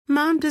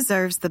Mom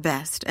deserves the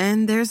best,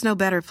 and there's no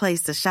better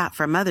place to shop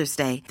for Mother's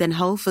Day than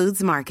Whole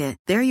Foods Market.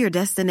 They're your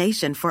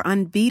destination for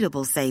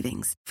unbeatable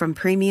savings, from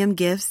premium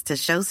gifts to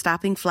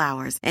show-stopping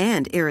flowers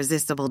and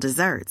irresistible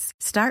desserts.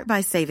 Start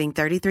by saving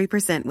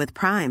 33% with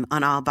Prime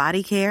on all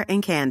body care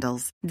and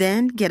candles.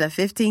 Then get a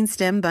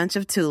 15-stem bunch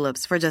of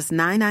tulips for just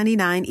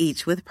 $9.99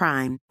 each with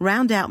Prime.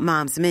 Round out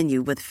Mom's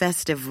menu with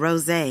festive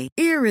rosé,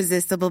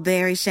 irresistible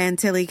berry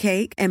chantilly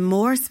cake, and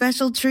more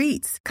special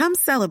treats. Come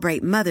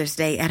celebrate Mother's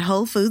Day at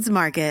Whole Foods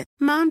Market.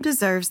 Mom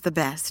deserves the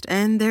best,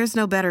 and there's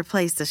no better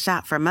place to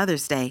shop for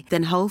Mother's Day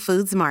than Whole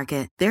Foods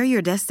Market. They're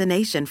your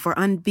destination for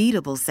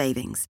unbeatable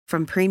savings,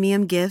 from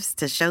premium gifts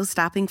to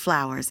show-stopping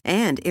flowers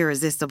and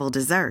irresistible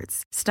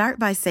desserts. Start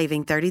by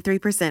saving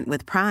 33%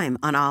 with Prime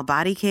on all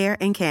body care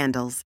and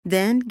candles.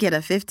 Then get a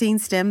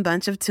 15-stem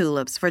bunch of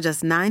tulips for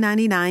just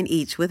 $9.99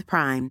 each with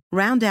Prime.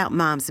 Round out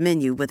Mom's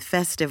menu with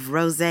festive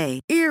rosé,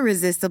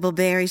 irresistible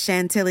berry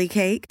chantilly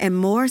cake, and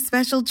more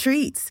special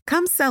treats.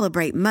 Come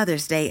celebrate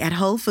Mother's Day at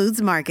Whole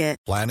Foods Market.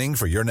 Planning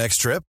for your next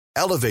trip?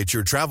 Elevate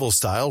your travel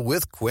style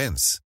with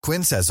Quince.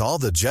 Quince has all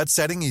the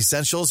jet-setting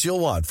essentials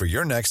you'll want for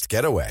your next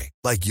getaway,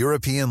 like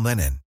European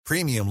linen,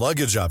 premium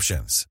luggage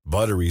options,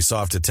 buttery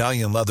soft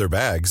Italian leather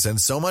bags,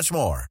 and so much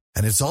more.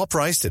 And it's all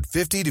priced at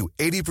 50 to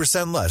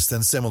 80% less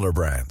than similar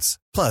brands.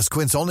 Plus,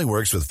 Quince only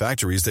works with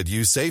factories that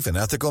use safe and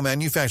ethical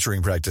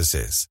manufacturing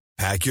practices.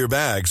 Pack your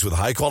bags with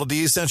high-quality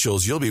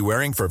essentials you'll be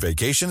wearing for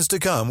vacations to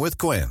come with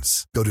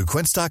Quince. Go to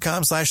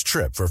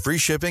quince.com/trip for free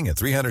shipping and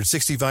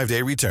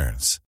 365-day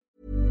returns.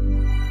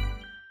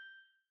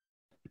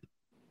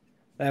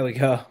 There we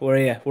go. We're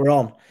here. We're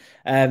on.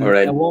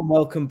 A warm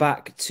welcome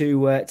back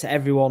to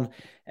everyone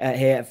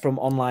here from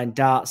Online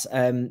Darts.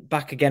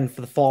 Back again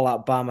for the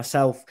Fallout by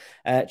myself,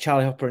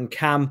 Charlie Hopper and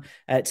Cam,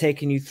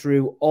 taking you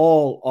through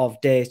all of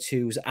day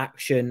two's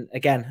action.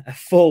 Again, a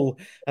full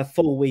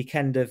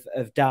weekend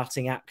of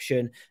darting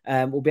action.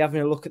 We'll be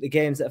having a look at the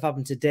games that have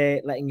happened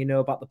today, letting you know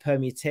about the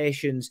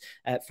permutations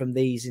from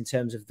these in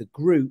terms of the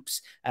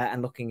groups,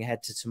 and looking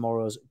ahead to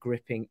tomorrow's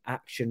gripping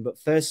action. But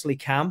firstly,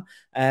 Cam,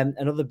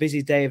 another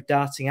busy day of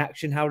darting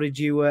action. How did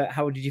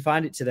you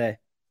find it today?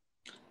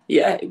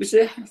 Yeah, I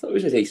thought it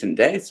was a decent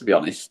day, to be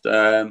honest.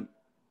 I've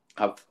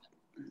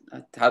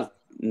had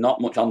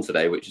not much on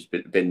today, which has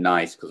been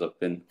nice because I've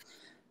been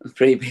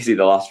pretty busy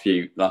the last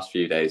few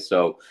days.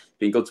 So it's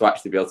been good to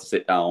actually be able to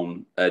sit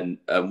down and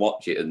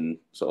watch it and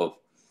sort of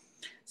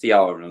see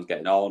how everyone's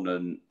getting on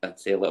and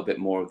see a little bit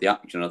more of the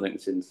action. I think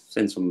we've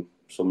seen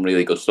some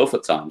really good stuff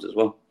at times as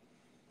well.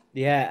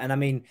 Yeah, and I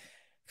mean,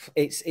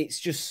 it's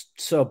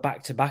just so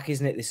back to back,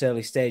 isn't it? This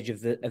early stage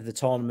of the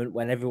tournament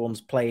when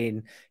everyone's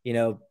playing,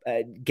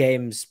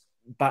 games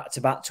back to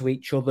back to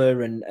each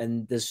other,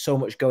 and there's so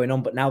much going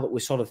on. But now that we're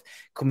sort of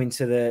coming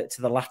to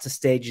the latter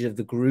stages of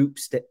the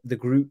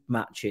group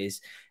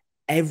matches,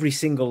 every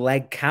single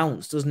leg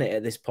counts, doesn't it?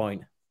 At this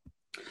point,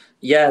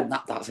 yeah,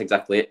 that's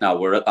exactly it. Now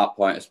we're at that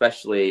point,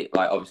 especially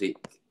like obviously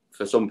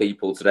for some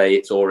people today,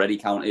 it's already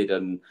counted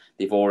and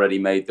they've already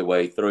made their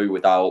way through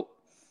without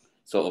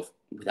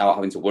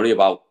having to worry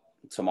about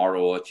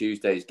tomorrow or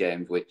Tuesday's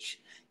games, which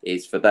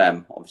is for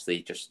them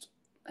obviously just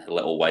a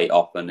little weight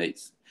off, and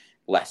it's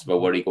less of a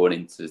worry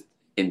going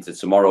into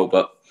tomorrow.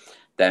 But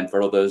then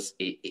for others,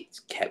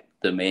 it's kept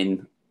them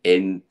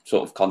in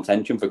sort of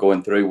contention for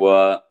going through.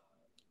 Were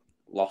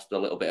lost a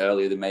little bit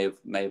earlier, they may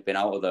have been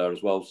out of there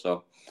as well.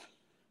 So.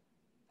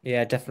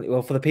 Yeah, definitely.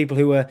 Well, for the people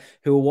who are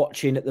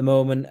watching at the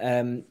moment,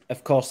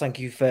 of course, thank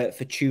you for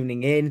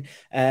tuning in.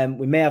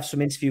 We may have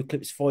some interview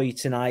clips for you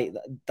tonight.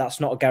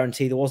 That's not a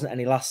guarantee. There wasn't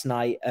any last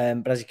night,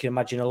 but as you can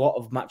imagine, a lot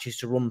of matches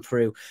to run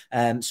through.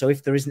 So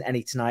if there isn't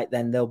any tonight,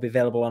 then they'll be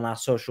available on our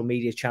social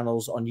media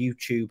channels on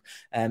YouTube.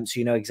 So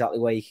you know exactly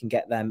where you can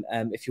get them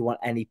if you want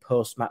any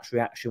post-match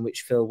reaction,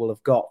 which Phil will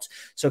have got.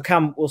 So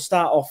Cam, we'll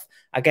start off,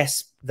 I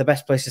guess, the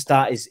best place to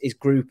start is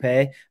Group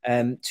A.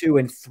 Two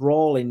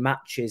enthralling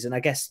matches, and I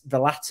guess the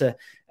latter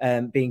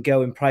being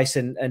Gerwyn Price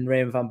and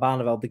Raymond van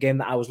Barneveld, the game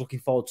that I was looking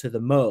forward to the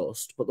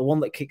most. But the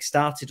one that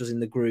kick-started us in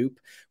the group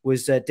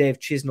was Dave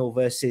Chisnell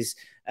versus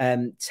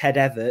Ted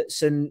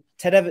Everts. And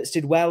Ted Everts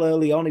did well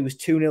early on. He was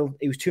 2-0.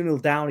 He was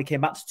 2-0 down. He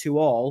came back to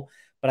 2-2.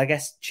 But I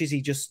guess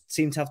Chizzy just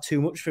seemed to have too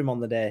much for him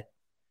on the day.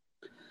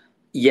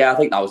 Yeah, I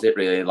think that was it,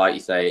 really. Like you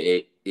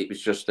say, it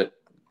was just a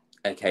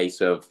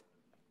case of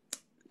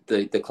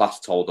the class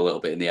told a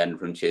little bit in the end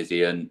from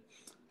Chizzy, and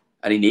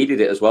he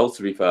needed it as well,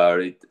 to be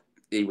fair.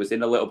 He was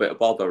in a little bit of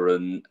bother,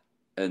 and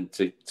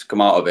to come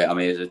out of it, I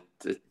mean,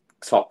 it's a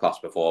top-class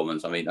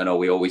performance. I mean, I know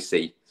we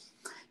see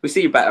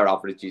better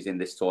averages in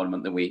this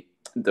tournament than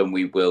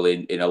we will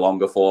in a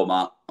longer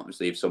format.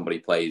 Obviously, if somebody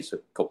plays a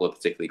couple of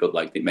particularly good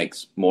legs, it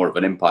makes more of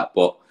an impact.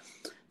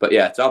 But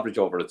yeah, to average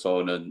over a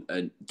ton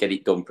and get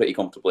it done pretty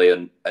comfortably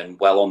and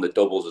well on the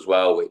doubles as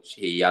well, which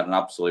he had an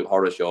absolute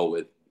horror show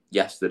with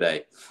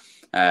yesterday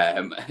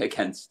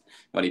against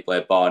when he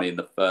played Barney in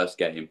the first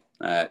game.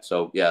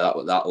 So yeah,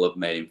 that'll have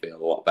made him feel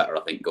a lot better,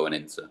 I think, going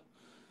into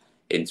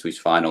his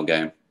final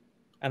game.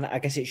 And I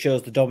guess it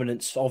shows the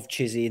dominance of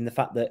Chizzy in the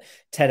fact that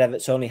Ted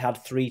Everts only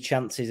had 3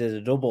 chances as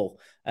a double.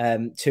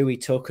 2 he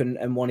took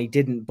and 1 he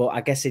didn't. But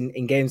I guess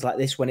in games like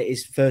this, when it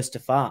is 1st to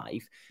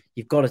 5,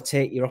 you've got to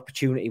take your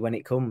opportunity when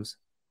it comes.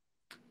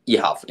 You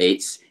have.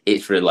 It's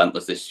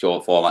relentless, this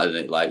short format,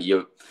 isn't it? Like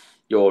you're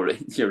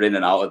in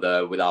and out of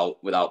there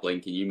without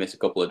blinking. You miss a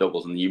couple of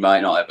doubles and you might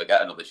not ever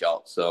get another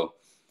shot. So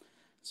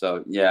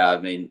yeah,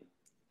 I mean,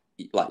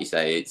 like you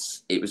say,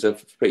 it was a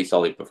pretty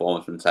solid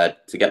performance from Ted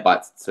to get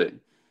back to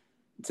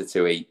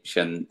 2 each,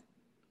 and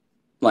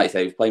like I say,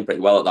 he was playing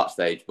pretty well at that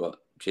stage, but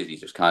Chizzy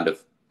just kind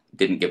of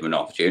didn't give him an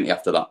opportunity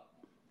after that.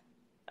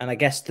 And I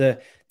guess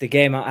the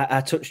game I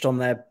touched on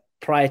there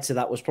prior to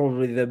that was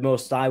probably the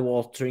most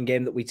eye-watering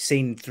game that we'd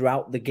seen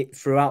throughout the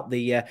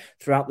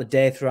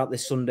day, throughout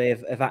this Sunday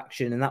of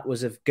action, and that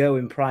was of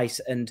Gerwyn Price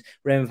and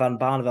Raymond van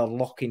Barneveld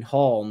locking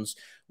horns.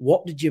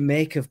 What did you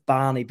make of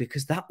Barney?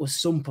 Because that was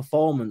some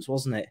performance,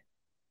 wasn't it?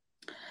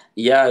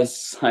 Yeah, I was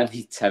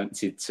slightly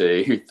tempted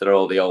to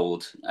throw the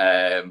old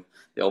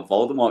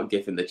Voldemort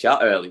gif in the chat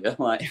earlier.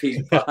 Like,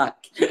 he's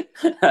back.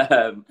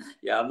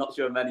 Yeah, I'm not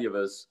sure many of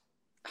us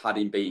had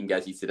him beating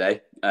Gezi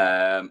today.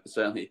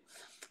 Certainly,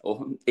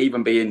 or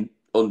even being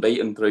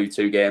unbeaten through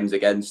 2 games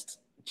against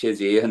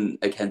Chizzy and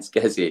against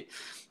Gezi.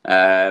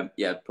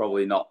 Yeah,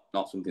 probably not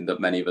something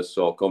that many of us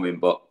saw coming,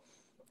 but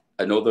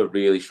another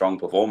really strong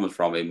performance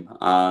from him.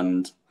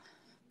 And,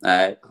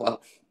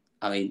 well,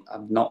 I mean,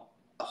 I'm not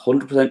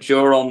 100%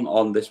 sure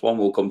on this one.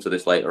 We'll come to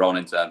this later on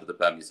in terms of the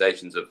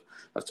permutations of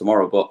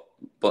tomorrow,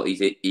 but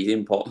he's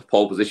in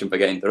pole position for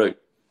getting through.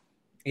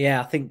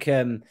 Yeah, I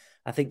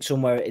think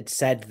somewhere it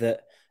said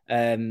that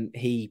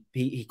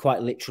he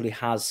quite literally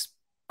has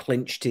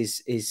clinched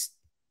his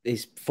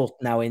foot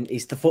now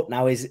is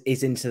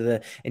into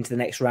the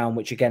next round,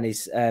 which again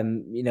is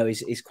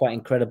is quite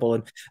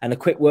incredible. And a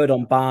quick word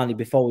on Barney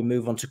before we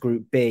move on to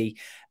Group B.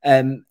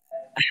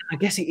 I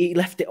guess he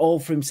left it all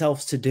for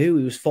himself to do.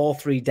 He was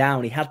 4-3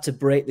 down. He had to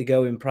break the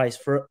Gerwyn Price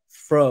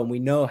throw, and we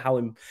know how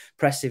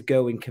impressive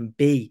Gerwyn can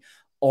be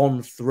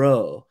on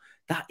throw.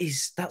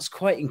 That's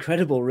quite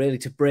incredible, really,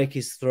 to break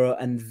his throw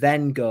and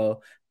then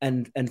go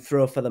and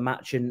throw for the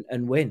match and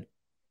win.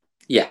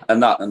 Yeah,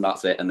 and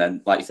that's it. And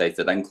then, like you say,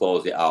 to then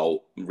close it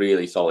out,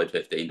 really solid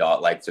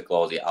 15-dart leg to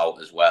close it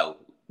out as well.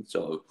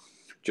 So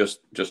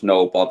just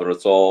no bother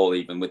at all,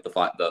 even with the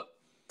fact that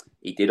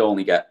he did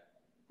only get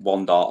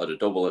 1 dart at a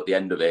double at the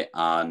end of it,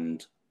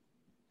 and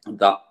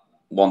that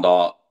 1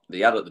 dart that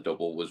he had at the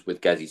double was with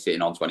Gezi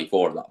sitting on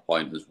 24 at that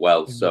point as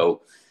well. Mm-hmm.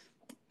 So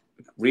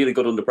really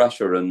good under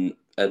pressure and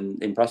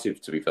impressive,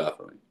 to be fair,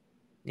 for him.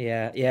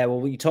 Yeah.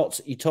 Well, you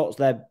talked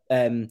there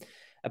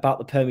about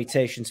the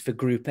permutations for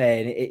Group A,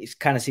 and it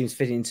kind of seems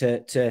fitting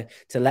to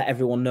let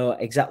everyone know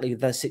exactly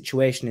the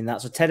situation in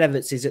that. So Ted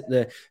Everts is at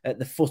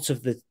the foot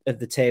of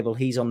the table.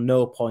 He's on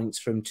no points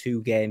from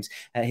 2 games.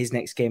 His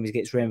next game is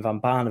against Raymond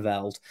van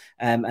Barneveld,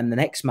 and the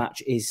next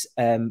match is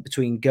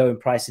between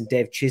Gerwyn Price and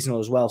Dave Chisnell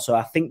as well. So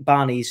I think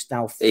Barney's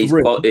now through.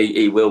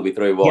 He will be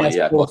through.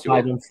 Yeah,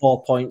 on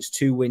 4 points,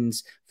 2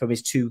 wins from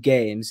his 2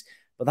 games.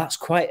 But that's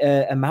quite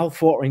a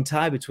mouth-watering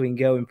tie between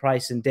Gerwyn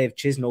Price and Dave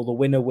Chisnell. The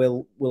winner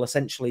will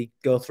essentially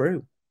go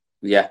through.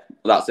 Yeah,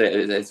 that's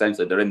it.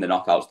 Essentially, they're in the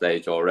knockout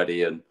stage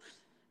already, and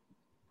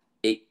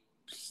it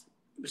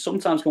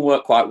sometimes can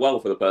work quite well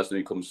for the person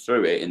who comes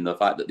through it, in the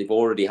fact that they've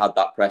already had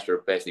that pressure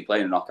of basically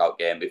playing a knockout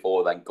game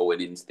before then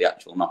going into the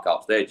actual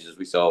knockout stages, as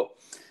we saw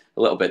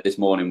a little bit this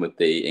morning with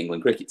the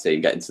England cricket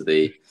team getting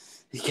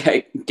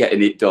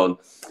it done.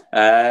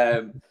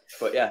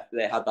 But yeah,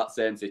 they had that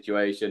same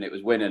situation. It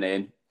was winning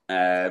in.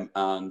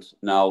 And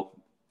now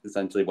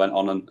essentially went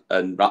on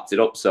and wrapped it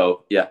up.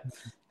 So yeah,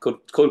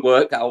 could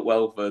work out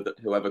well for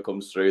whoever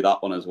comes through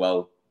that one as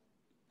well.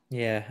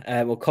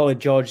 Yeah. Well, Colin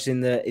George is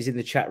in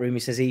the chat room. He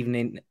says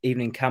evening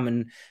Cam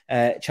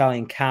and Charlie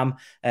and Cam.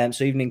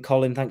 So evening,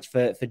 Colin. Thanks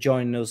for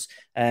joining us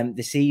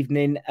this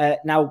evening.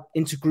 Now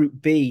into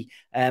Group B.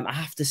 I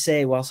have to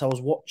say, whilst I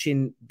was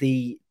watching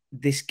the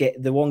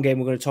one game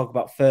we're going to talk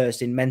about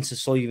first in Mensah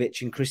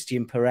Suljovic and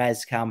Christian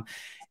Perez, Cam.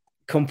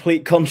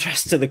 Complete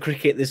contrast to the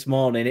cricket this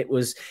morning. It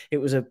was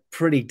a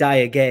pretty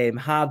dire game,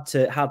 hard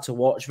to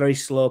watch, very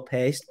slow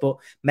paced, but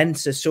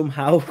Mensah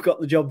somehow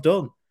got the job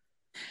done.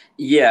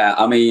 Yeah,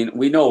 I mean,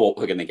 we know what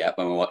we're going to get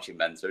when we're watching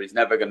Mensah. He's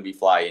never going to be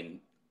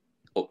flying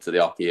up to the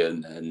hockey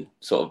and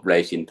sort of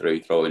racing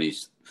through, throwing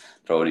his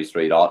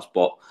 3 darts.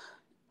 But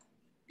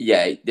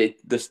yeah,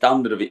 the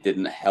standard of it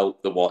didn't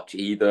help the watch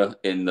either.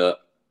 In that,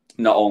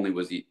 not only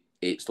was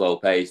it slow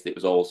paced, it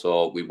was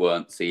also we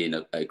weren't seeing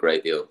a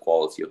great deal of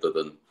quality other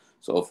than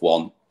sort of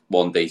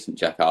one decent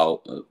check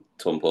out,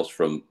 ton plus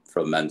from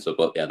Mensah.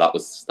 But yeah, that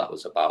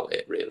was about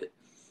it, really.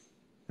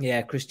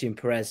 Yeah, Christian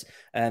Perez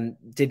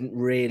didn't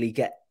really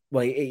get...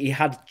 Well, he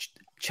had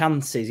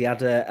chances. He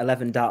had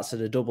 11 darts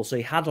at a double, so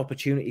he had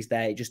opportunities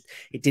there.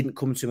 It didn't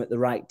come to him at the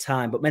right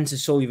time. But Mensah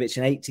Suljovic,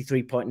 an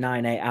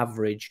 83.98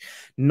 average,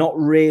 not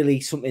really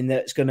something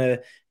that's going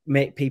to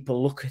make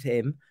people look at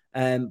him.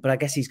 But I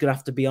guess he's going to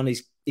have to be on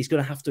he's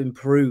going to have to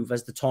improve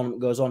as the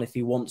tournament goes on if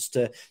he wants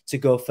to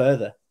go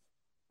further.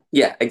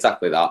 Yeah,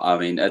 exactly that. I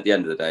mean, at the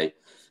end of the day,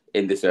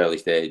 in this early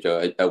stage,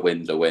 a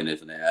win's a win,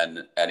 isn't it?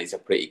 And it's a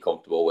pretty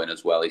comfortable win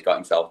as well. He's got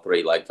himself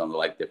 3 legs on the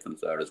leg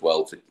difference there as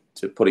well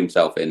to put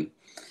himself in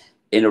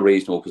a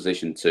reasonable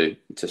position to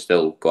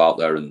still go out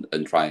there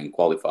and try and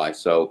qualify.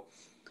 So,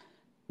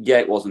 yeah,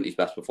 it wasn't his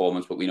best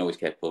performance, but we know he's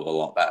capable of a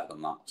lot better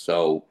than that.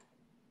 So,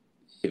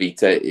 if he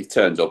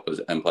turns up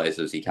and plays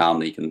as he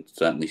can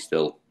certainly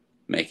still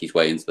make his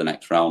way into the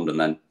next round. And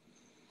then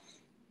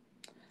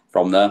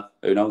from there,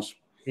 who knows?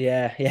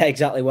 Yeah,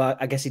 exactly. Well,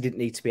 I guess he didn't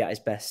need to be at his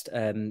best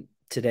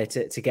today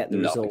to get the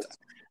result.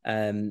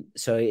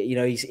 So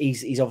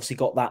he's obviously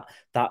got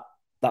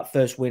that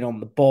first win on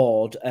the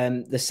board.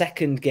 The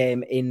second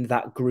game in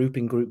that group,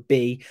 in Group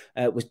B,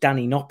 was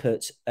Danny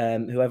Noppert,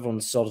 who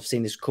everyone's sort of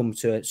seen has come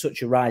to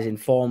such a rise in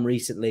form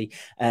recently.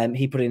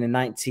 He put in a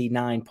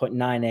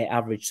 99.98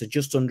 average, so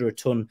just under a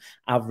ton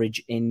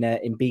average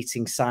in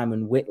beating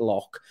Simon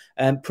Whitlock.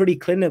 Pretty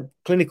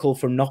clinical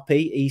from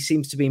Noppy. He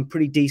seems to be in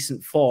pretty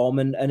decent form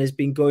and has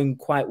been going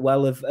quite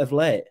well of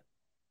late.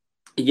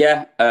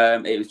 Yeah,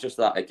 it was just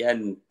that,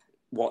 again,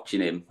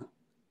 watching him,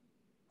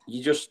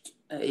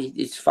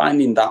 he's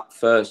finding that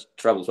first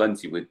treble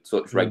 20 with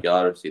such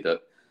regularity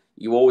that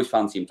you always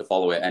fancy him to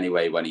follow it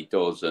anyway when he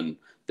does. And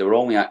there were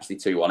only actually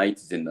 2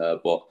 180s in there,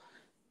 but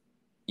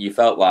you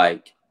felt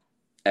like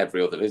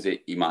every other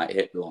visit he might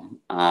hit one.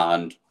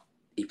 And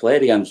he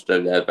played against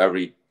a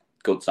very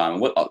good Simon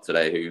Whitlock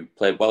today, who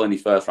played well in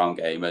his first round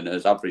game and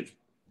has averaged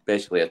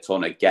basically a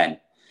ton again.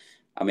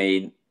 I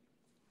mean,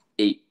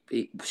 it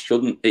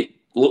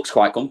looks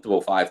quite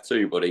comfortable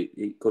 5-2, but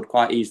it could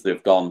quite easily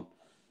have gone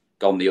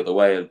the other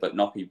way. But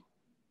Noppy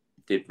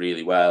did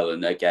really well,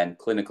 and again,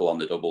 clinical on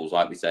the doubles,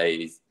 like we say.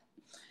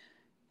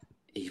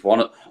 He's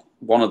one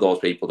of those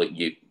people that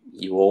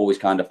you always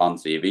kind of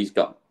fancy. If he's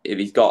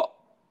got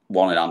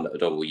one in hand at a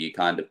double, you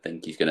kind of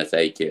think he's going to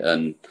take it,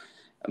 and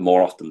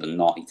more often than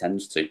not, he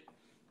tends to.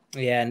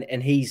 Yeah,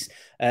 and he's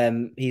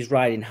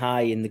riding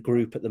high in the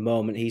group at the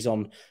moment. He's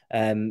on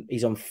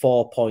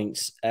 4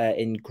 points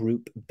in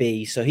Group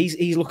B, so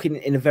he's looking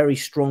in a very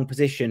strong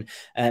position.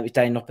 He'll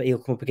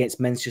come up against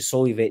Mensur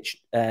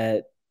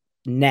Suljovic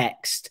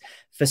next.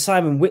 For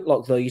Simon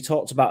Whitlock, though, you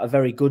talked about a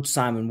very good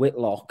Simon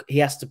Whitlock. He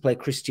has to play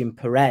Christian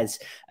Perez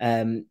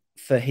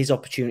for his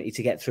opportunity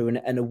to get through,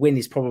 and a win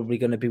is probably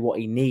going to be what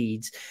he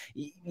needs.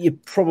 You're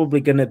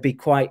probably going to be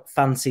quite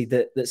fancy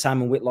that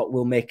Simon Whitlock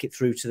will make it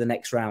through to the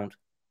next round.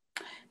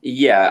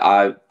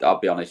 Yeah, I'll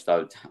be honest,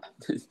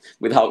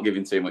 without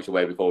giving too much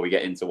away before we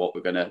get into what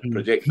we're going to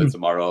predict for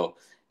tomorrow.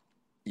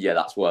 Yeah,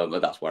 that's where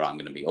I'm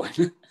going to be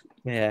going.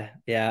 Yeah.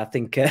 I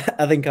think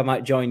I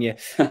might join you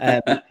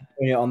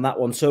on that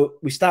one. So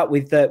we start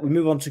with we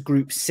move on to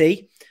Group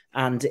C,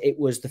 and it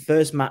was the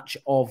first match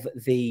of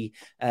the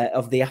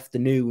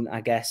afternoon, I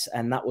guess,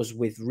 and that was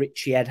with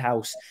Richie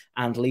Edhouse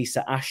and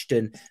Lisa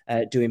Ashton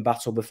doing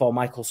battle before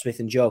Michael Smith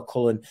and Joe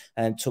Cullen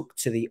took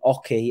to the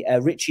Oki.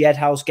 Richie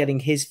Edhouse getting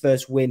his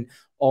first win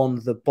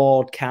on the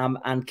board, Cam,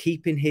 and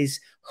keeping his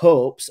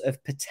hopes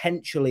of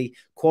potentially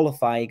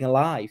qualifying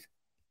alive.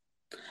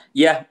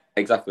 Yeah,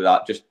 exactly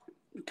that. Just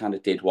kind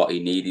of did what he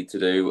needed to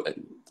do.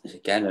 And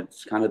again,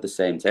 it's kind of the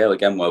same tale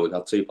again, where we've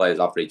had 2 players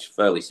average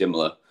fairly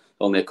similar,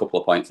 only a couple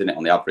of points in it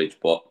on the average,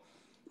 but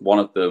one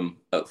of them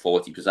at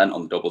 40%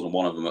 on the doubles and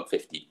one of them at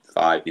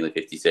 55, nearly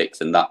 56,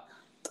 and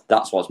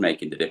that's what's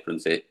making the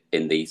difference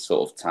in these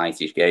sort of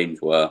tightish games,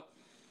 where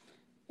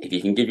if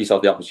you can give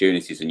yourself the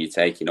opportunities and you're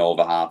taking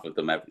over half of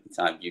them every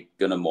time, you're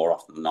going to more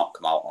often than not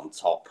come out on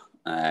top.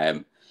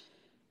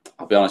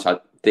 I'll be honest,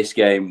 this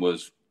game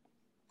was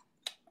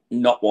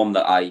not one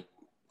that I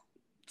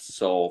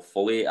saw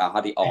fully. I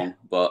had it on,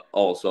 but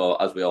also,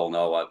 as we all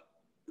know,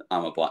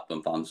 I'm a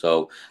Blackburn fan,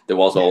 so there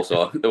was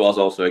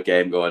also a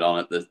game going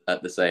on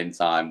at the same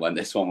time when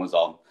this one was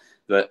on.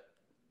 But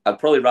I'd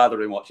probably rather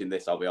been watching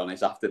this, I'll be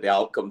honest, after the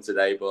outcome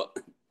today. But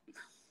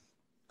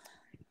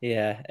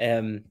yeah,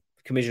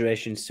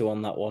 commiserations to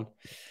on that one.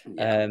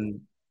 Yeah.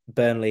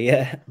 Burnley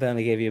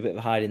gave you a bit of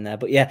a hide in there,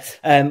 but yeah,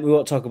 we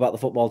won't talk about the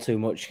football too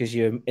much because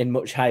you're in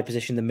much higher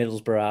position than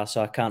Middlesbrough are,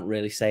 so I can't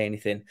really say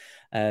anything.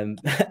 In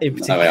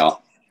particular. There we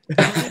are.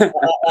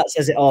 That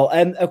says it all.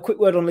 A quick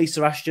word on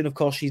Lisa Ashton. Of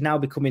course, she's now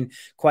becoming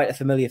quite a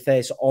familiar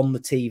face on the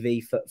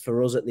TV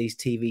for us at these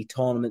TV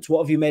tournaments.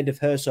 What have you made of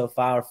her so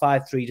far? A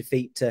 5-3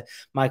 defeat to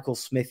Michael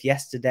Smith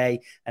yesterday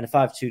and a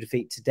 5-2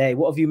 defeat today.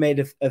 What have you made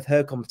of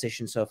her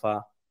competition so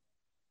far?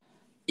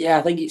 Yeah,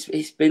 I think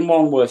it's been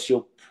one where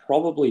she'll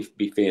probably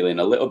be feeling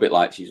a little bit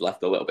like she's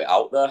left a little bit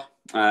out there.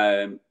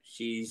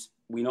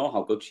 We know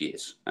how good she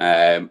is,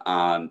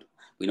 and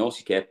we know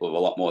she's capable of a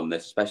lot more than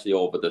this, especially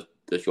over the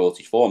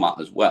shortish format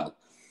as well.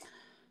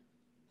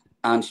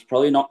 And she's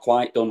probably not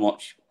quite done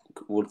what she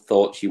would have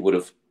thought she would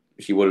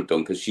have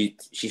done, because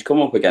she's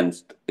come up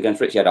against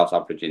Richie Edhouse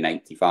averaging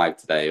 85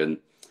 today,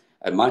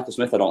 and Michael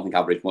Smith I don't think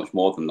averaged much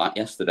more than that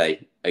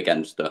yesterday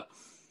against her.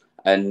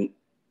 And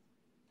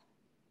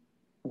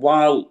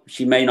while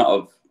she may not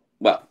have,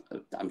 well,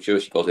 I'm sure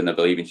she goes in there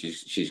believing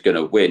she's going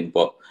to win,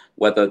 but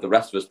whether the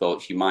rest of us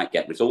thought she might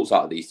get results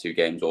out of these 2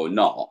 games or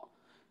not,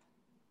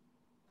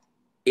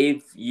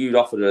 if you'd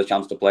offered her a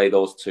chance to play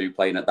those two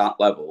playing at that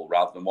level,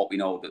 rather than what we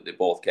know that they're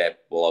both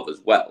capable of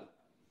as well,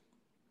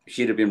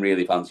 she'd have been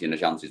really fancying the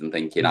chances and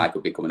thinking, I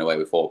could be coming away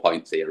with 4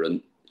 points here.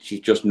 And she's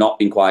just not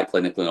been quite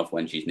clinical enough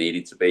when she's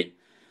needed to be.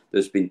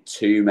 There's been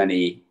too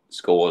many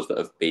scores that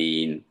have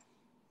been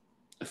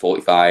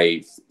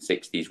 45,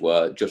 60s,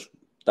 where just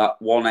that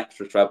one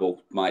extra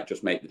treble might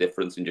just make the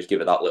difference and just give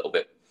her that little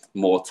bit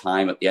more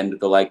time at the end of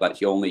the leg. Like,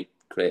 she only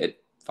created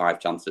 5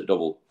 chances at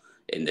double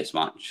in this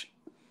match.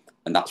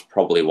 And that's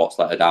probably what's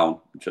let her down.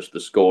 Just the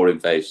scoring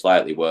phase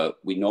slightly, where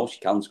we know she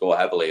can score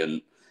heavily,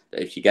 and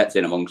if she gets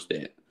in amongst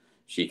it,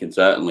 she can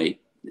certainly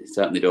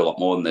do a lot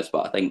more than this.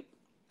 But I think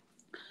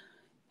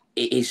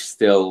it is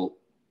still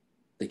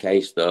the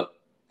case that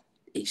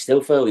it's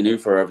still fairly new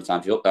for her every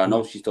time she's up there. I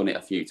know she's done it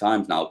a few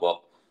times now,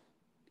 but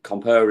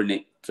comparing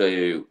it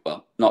to,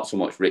 well, not so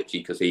much Richie,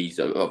 because he's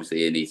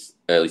obviously in his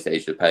early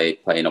stages of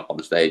playing up on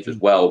the stage as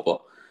well,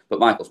 but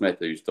Michael Smith,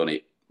 who's done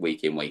it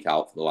week in, week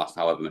out for the last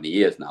however many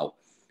years now,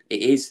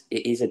 it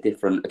is a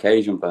different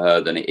occasion for her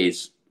than it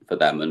is for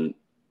them. And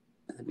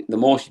the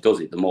more she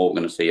does it, the more we're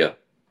going to see her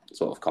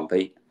sort of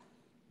compete.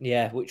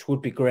 Yeah, which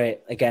would be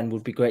great. Again,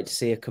 would be great to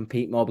see her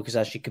compete more, because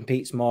as she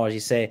competes more, as you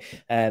say,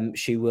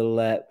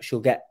 she'll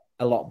get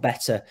a lot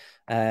better,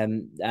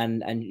 and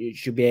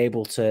she'll be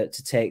able to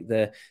take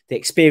the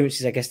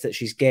experiences, I guess, that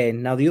she's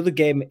gained. Now, the other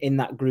game in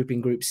that group, in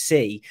Group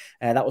C,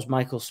 that was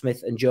Michael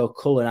Smith and Joe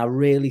Cullen. I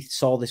really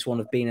saw this one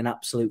as being an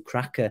absolute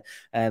cracker.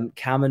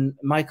 Cam, and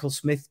Michael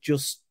Smith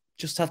just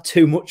had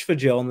too much for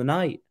Joe on the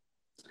night.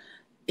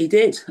 He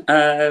did.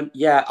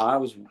 Yeah, I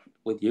was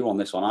with you on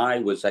this one. I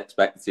was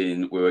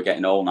expecting we were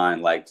getting all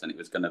 9 legs and it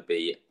was going to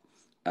be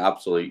an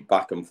absolute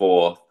back and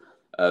forth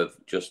of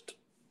just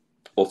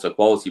utter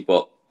quality.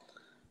 But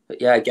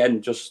yeah,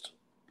 again, just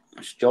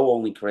Joe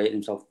only created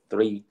himself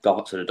 3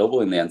 dots at a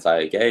double in the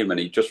entire game, and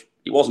he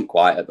wasn't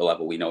quite at the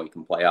level we know he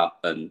can play at.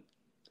 And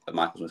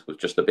Michael Smith was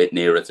just a bit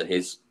nearer to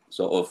his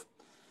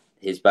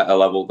better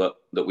level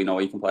that we know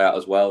he can play at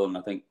as well. And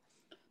I think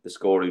the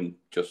scoring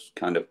just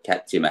kind of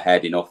kept him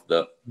ahead enough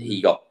that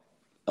he got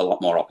a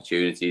lot more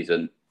opportunities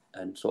and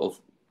sort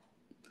of,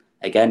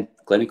 again,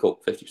 clinical,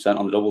 50%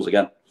 on the doubles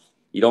again.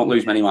 You don't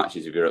lose many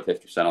matches if you're at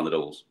 50% on the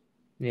doubles.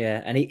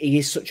 Yeah, and he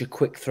is such a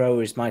quick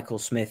thrower, is Michael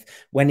Smith.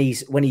 When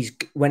his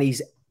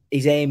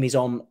aim is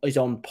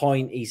on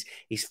point,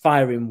 he's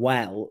firing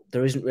well.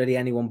 There isn't really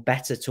anyone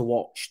better to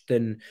watch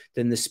than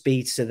the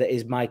speedster that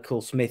is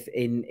Michael Smith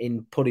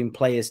in putting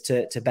players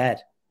to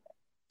bed.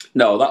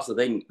 No, that's the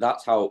thing.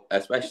 That's how,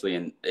 especially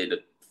in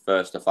the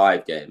first to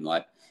 5 game,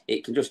 like,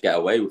 it can just get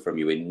away from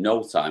you in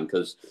no time,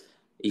 because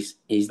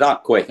he's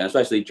that quick, and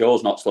especially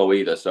Joe's not slow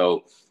either.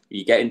 So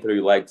you get him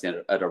through legs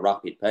at a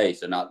rapid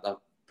pace, and I'm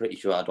pretty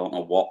sure, I don't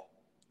know what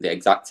the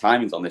exact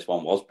timings on this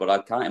one was, but I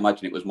can't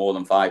imagine it was more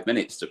than 5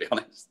 minutes, to be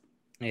honest.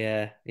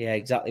 Yeah,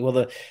 exactly.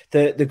 Well,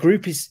 the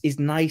group is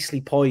nicely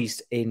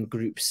poised in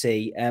Group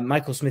C.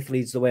 Michael Smith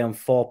leads the way on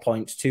 4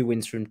 points, 2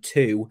 wins from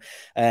 2.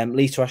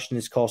 Lisa Ashton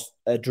is, of course,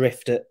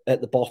 adrift at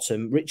the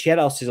bottom. Richie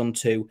Edhouse is on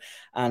 2,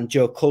 and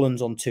Joe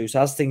Cullen's on 2.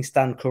 So as things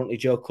stand currently,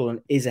 Joe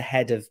Cullen is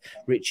ahead of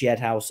Richie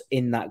Edhouse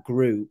in that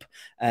group.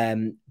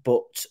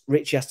 But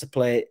Richie has to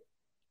play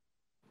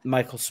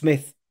Michael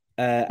Smith,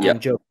 and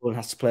Joe Cullen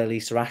has to play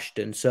Lisa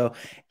Ashton. So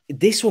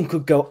this one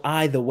could go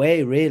either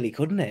way, really,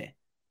 couldn't it?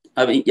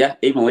 I mean, yeah,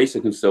 even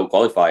Lisa can still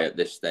qualify at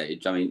this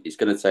stage. I mean, it's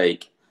going to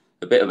take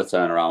a bit of a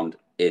turnaround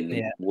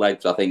in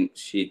legs. I think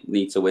she'd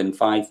need to win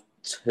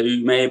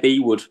 5-2, maybe,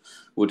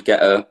 would get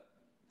her.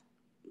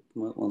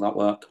 Will that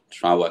work?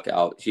 Try and work it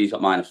out. She's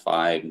got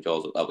 -5 and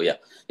Joel's at level. Yeah.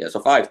 So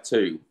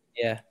 5-2.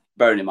 Yeah.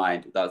 Bearing in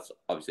mind, that's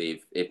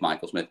obviously if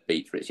Michael Smith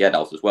beats Richie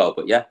Edhouse as well.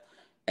 But yeah,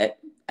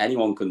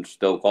 anyone can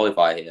still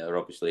qualify here,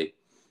 obviously.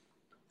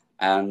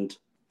 And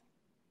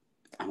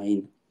I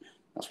mean,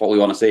 that's what we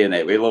want to see in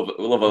it. We love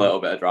a little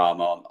bit of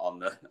drama on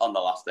the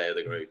last day of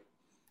the group.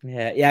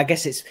 Yeah. I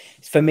guess it's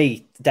for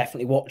me,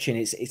 definitely watching.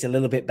 It's a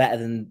little bit better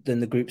than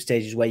the group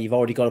stages where you've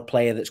already got a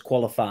player that's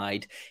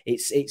qualified.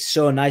 It's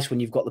so nice when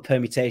you've got the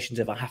permutations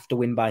of I have to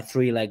win by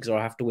 3 legs or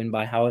I have to win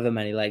by however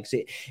many legs.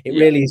 It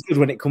really is good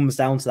when it comes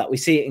down to that. We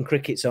see it in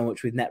cricket so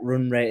much with net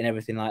run rate and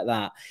everything like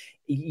that.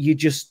 You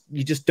just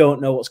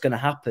don't know what's going to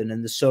happen,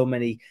 and there's so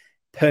many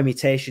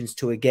permutations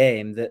to a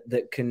game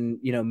that can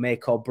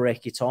make or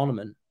break your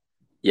tournament.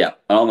 Yeah,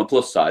 and on the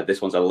plus side,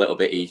 this one's a little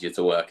bit easier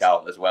to work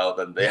out as well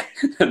than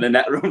the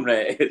net run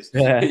rate is.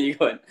 Yeah. You're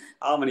going,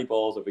 how many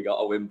balls have we got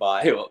to win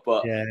by?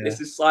 But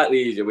this is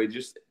slightly easier.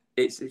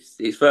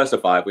 It's first to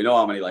 5. We know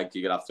how many legs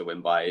you're gonna have to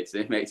win by.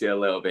 It makes it a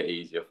little bit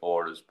easier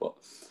for us. But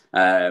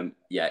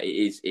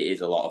it is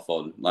a lot of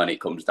fun when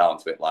it comes down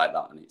to it like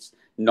that, and it's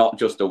not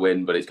just a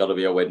win, but it's got to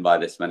be a win by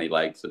this many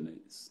legs, and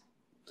it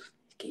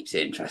keeps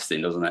it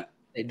interesting, doesn't it?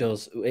 It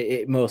does.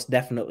 It most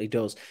definitely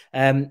does.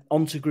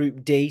 On to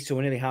Group D. So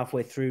we're nearly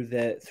halfway through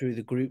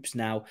the groups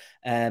now.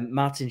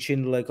 Martin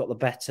Schindler got the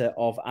better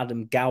of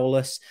Adam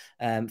Gowlas,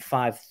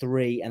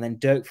 5-3, and then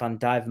Dirk van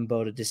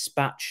Dijvenbode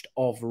dispatched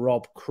of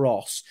Rob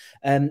Cross.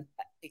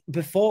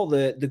 Before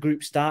the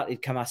group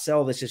started, Cam, I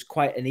saw this as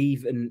quite an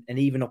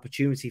even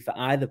opportunity for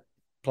either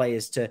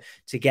players to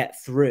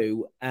get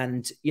through.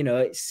 And,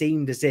 it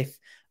seemed as if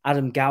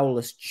Adam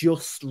Gowlas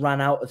just ran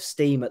out of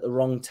steam at the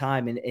wrong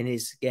time in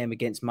his game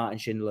against Martin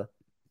Schindler.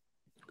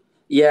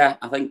 Yeah,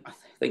 I think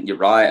you're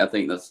right. I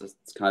think that's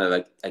kind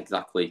of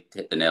exactly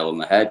hit the nail on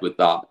the head with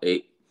that.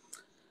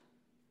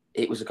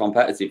 It was a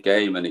competitive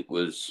game, and it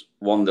was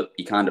one that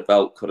you kind of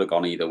felt could have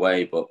gone either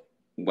way. But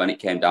when it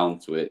came down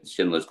to it,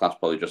 Schindler's class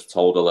probably just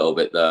told a little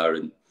bit there.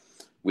 And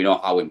we know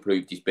how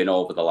improved he's been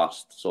over the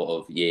last sort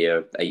of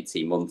year,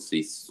 18 months.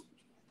 He's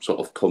sort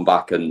of come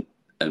back and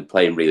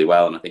playing really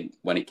well. And I think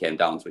when it came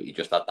down to it, he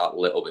just had that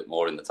little bit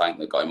more in the tank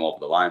that got him over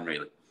the line,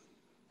 really.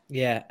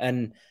 Yeah,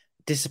 and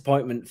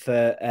disappointment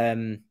for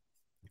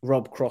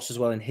Rob Cross as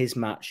well in his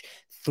match.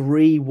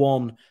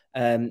 3-1.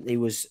 He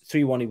was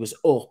 3-1. He was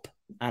up,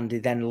 and he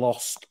then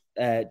lost.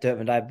 Dirk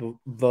van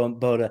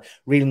Dijvenbode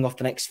reeling off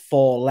the next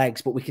 4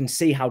 legs, but we can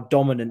see how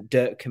dominant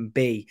Dirk can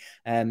be,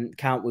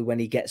 can't we? When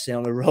he gets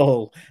on a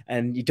roll,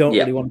 and you don't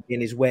really want to be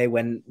in his way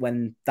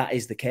when that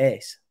is the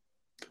case.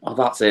 Well,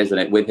 that's it, isn't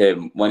it? With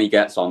him, when he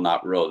gets on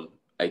that run,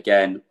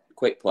 again,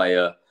 quick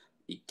player,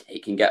 he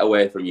can get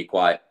away from you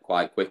quite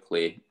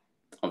quickly.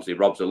 Obviously,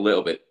 Rob's a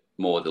little bit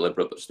more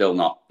deliberate, but still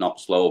not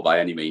slow by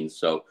any means.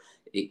 So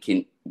it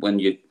can, when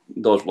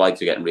those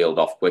legs are getting reeled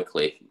off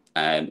quickly,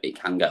 it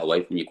can get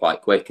away from you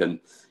quite quick. And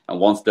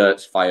once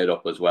Dirk's fired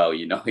up as well,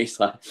 he's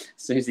like, as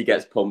soon as he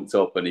gets pumped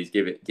up and he's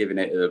giving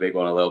it to the big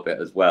one a little bit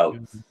as well.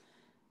 Mm-hmm.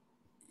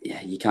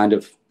 Yeah, you kind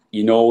of,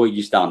 where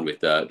you stand with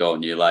Dirk,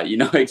 don't you? Like,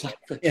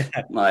 exactly. Yeah.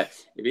 Like,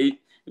 if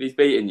he's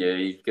beating you,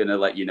 he's going to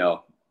let you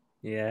know.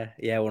 Yeah,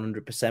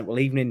 100%. Well,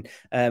 evening,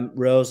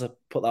 Rose, I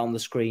put that on the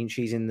screen.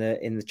 She's in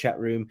the chat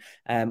room,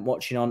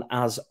 watching on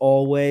as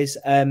always.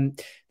 The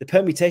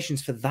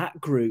permutations for that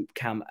group,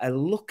 Cam, are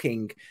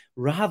looking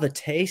rather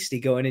tasty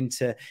going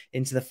into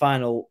the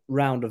final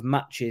round of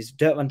matches.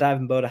 Dirk van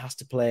Dijvenbode has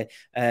to play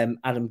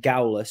Adam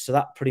Gowlas, so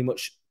that pretty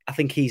much, I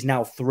think he's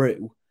now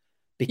through,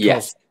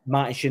 because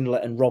Martin Schindler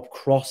and Rob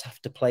Cross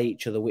have to play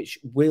each other, which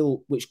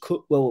will be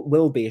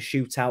a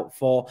shootout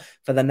for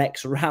the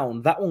next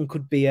round. That one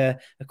could be a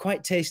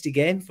quite tasty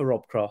game for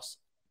Rob Cross.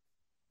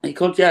 It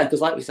could, yeah,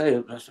 because like we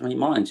say,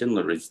 Martin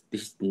Schindler is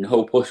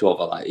no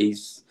pushover. Like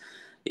he's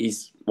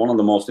one of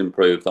the most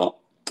improved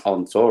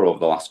on tour over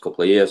the last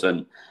couple of years,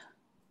 and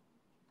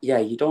yeah,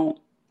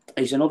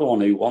 he's another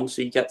one who, once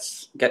he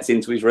gets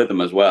into his rhythm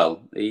as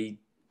well, he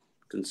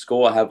can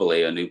score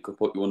heavily and he could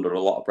put you under a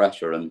lot of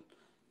pressure. And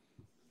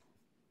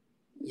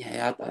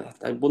yeah,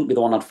 I wouldn't be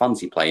the one I'd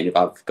fancy playing if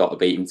I've got to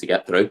beat him to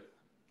get through.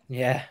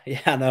 Yeah,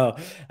 I know.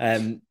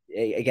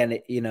 Again,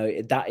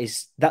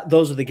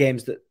 those are the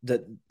games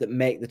that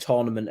make the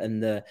tournament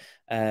and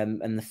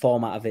the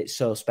format of it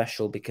so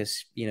special,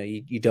 because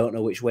you don't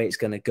know which way it's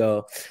going to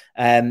go.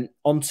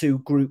 On to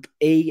Group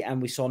E,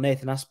 and we saw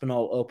Nathan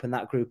Aspinall open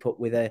that group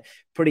up with a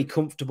pretty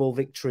comfortable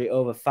victory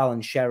over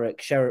Fallon Sherrock.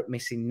 Sherrock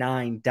missing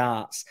 9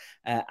 darts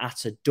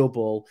at a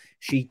double.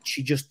 She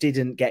just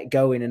didn't get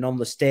going, and on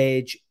the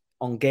stage,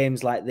 on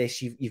games like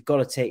this, you've got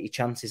to take your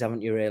chances,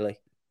 haven't you, really?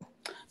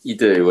 You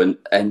do,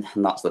 and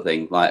that's the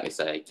thing. Like we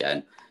say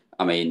again,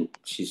 I mean,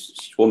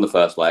 she's won the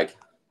first leg,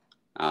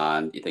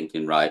 and you're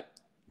thinking, right,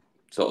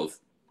 sort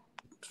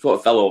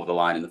of fell over the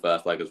line in the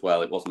first leg as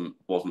well. It wasn't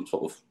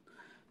sort of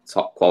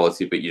top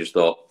quality, but you just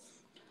thought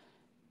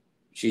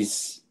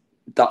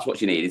that's what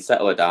she needed.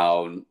 Settle her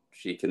down.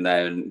 She can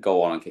then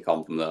go on and kick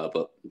on from there.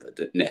 But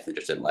Nathan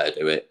just didn't let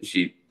her do it.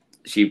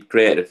 She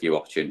created a few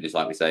opportunities,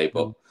 like we say,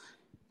 but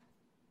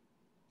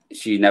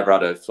she never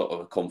had a sort of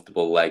a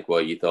comfortable leg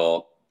where you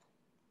thought,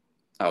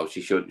 oh,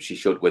 she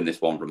should win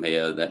this one from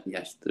here. Then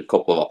yes, a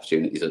couple of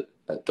opportunities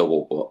at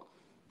double,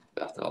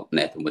 but I thought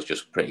Nathan was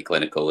just pretty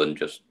clinical and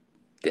just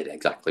did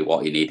exactly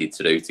what he needed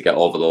to do to get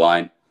over the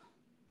line.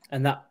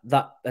 And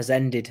that has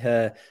ended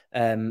her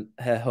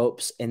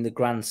hopes in the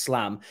Grand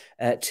Slam.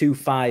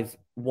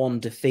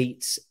 2-5-1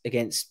 defeats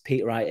against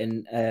Pete Wright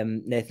and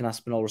Nathan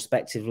Aspinall,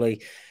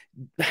 respectively.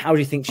 How do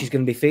you think she's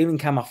going to be feeling,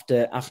 Cam,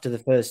 after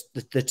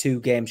the 2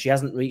 games? She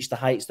hasn't reached the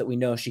heights that we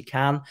know she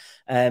can.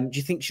 Do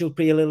you think she'll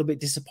be a little bit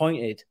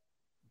disappointed?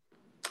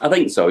 I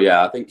think so,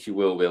 yeah. I think she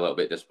will be a little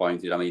bit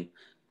disappointed. I mean,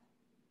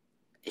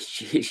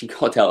 she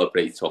got dealt a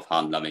pretty tough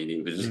hand. I mean,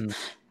 it was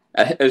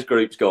as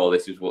groups go,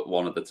 this is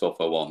one of the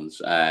tougher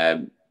ones.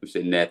 We've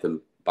seen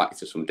Nathan back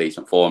to some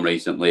decent form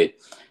recently.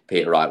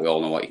 Peter Wright, we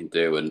all know what he can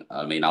do, and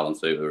I mean, Alan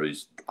Suter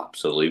is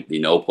absolutely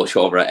no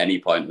pushover at any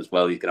point as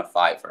well. He's going to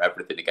fight for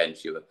everything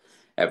against you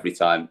every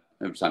time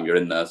you're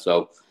in there.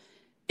 So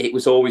it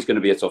was always going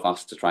to be a tough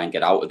ask to try and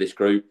get out of this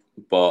group,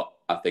 but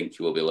I think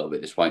she will be a little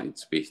bit disappointed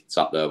to be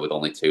sat there with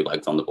only 2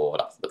 legs on the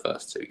board after the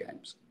first 2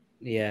 games.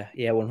 Yeah,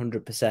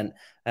 100%.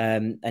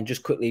 And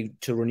just quickly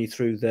to run you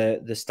through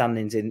the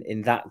standings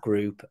in that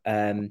group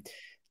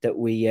that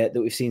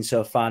we've seen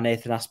so far.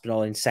 Nathan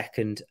Aspinall in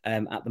second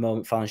at the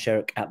moment, Fallon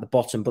Sherrock at the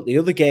bottom. But the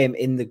other game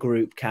in the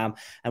group, Cam,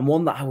 and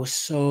one that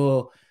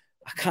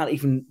I can't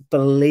even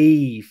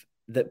believe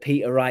that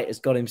Peter Wright has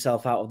got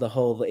himself out of the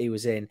hole that he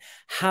was in.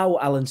 How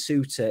Alan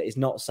Suter is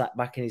not sat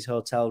back in his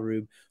hotel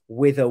room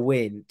with a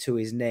win to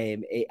his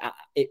name,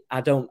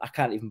 I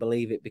can't even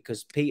believe it,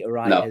 because Peter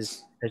Wright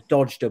has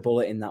dodged a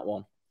bullet in that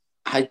one.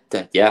 I'm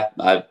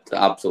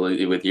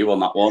absolutely with you on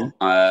that one.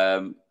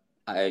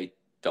 I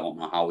don't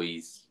know how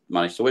he's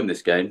managed to win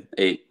this game.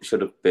 It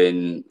should have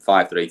been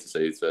 5-3 to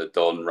Suter,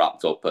 done,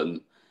 wrapped up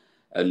and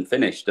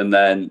finished. And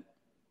then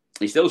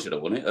he still should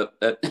have won it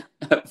at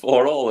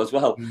 4-4 as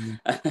well.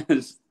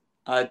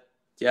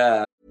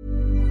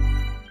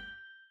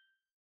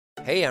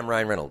 Hey, I'm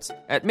Ryan Reynolds.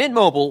 At Mint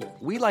Mobile,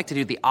 we like to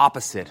do the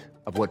opposite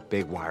of what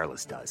Big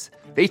Wireless does.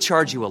 They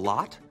charge you a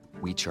lot,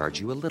 we charge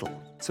you a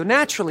little. So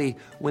naturally,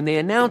 when they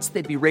announced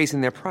they'd be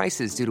raising their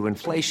prices due to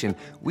inflation,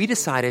 we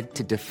decided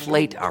to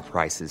deflate our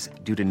prices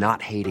due to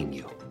not hating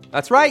you.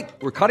 That's right.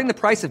 We're cutting the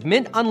price of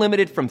Mint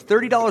Unlimited from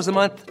 $30 a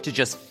month to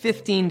just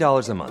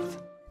 $15 a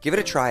month. Give it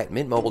a try at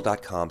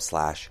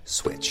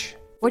mintmobile.com/switch.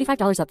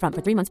 $45 up front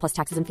for 3 months plus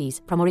taxes and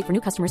fees. Promo rate for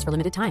new customers for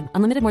limited time.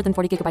 Unlimited more than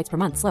 40 gigabytes per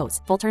month. Slows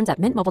full terms at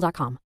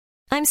mintmobile.com.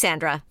 I'm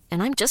Sandra,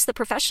 and I'm just the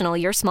professional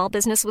your small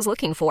business was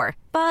looking for.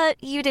 But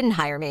you didn't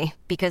hire me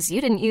because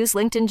you didn't use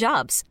LinkedIn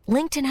Jobs.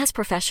 LinkedIn has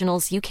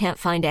professionals you can't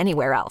find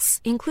anywhere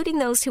else, including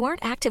those who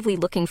aren't actively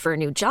looking for a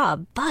new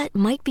job, but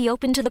might be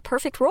open to the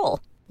perfect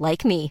role,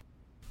 like me.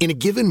 In a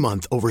given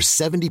month, over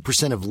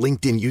 70% of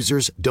LinkedIn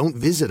users don't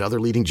visit other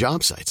leading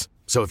job sites.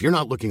 So if you're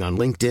not looking on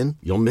LinkedIn,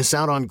 you'll miss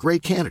out on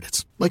great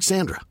candidates like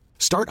Sandra.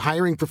 Start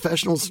hiring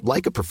professionals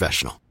like a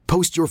professional.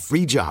 Post your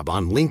free job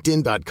on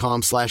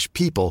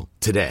linkedin.com/people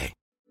today.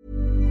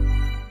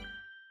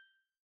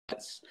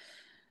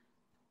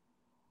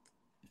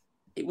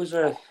 It was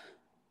I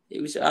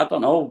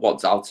don't know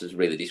how to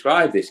really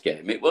describe this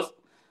game. It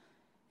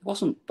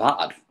wasn't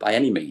bad by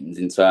any means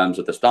in terms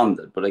of the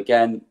standard, but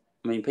again,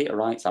 I mean, Peter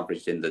Wright's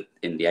averaged in the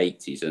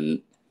 80s,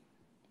 and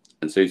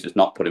Suter's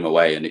not put him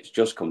away, and it's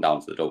just come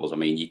down to the doubles. I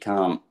mean, you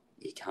just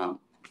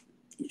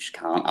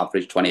can't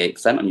average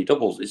 28% on your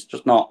doubles. It's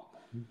just not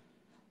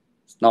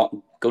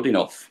good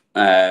enough.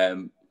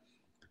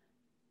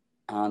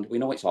 And we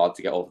know it's hard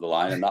to get over the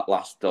line, and that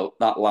last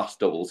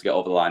double to get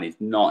over the line is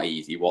not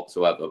easy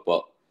whatsoever.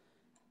 But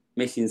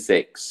missing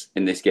 6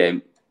 in this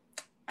game,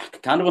 I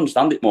could kind of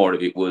understand it more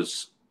if it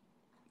was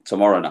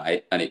tomorrow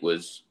night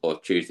or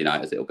Tuesday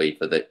night, as it'll be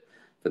for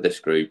this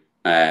group.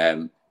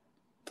 And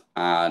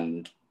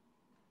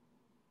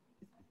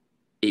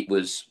it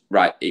was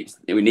right.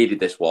 We needed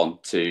this one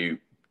to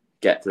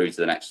get through to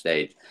the next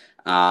stage,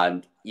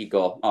 and you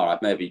go, all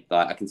right, maybe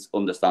I can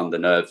understand the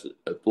nerves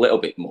a little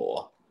bit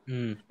more.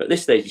 But at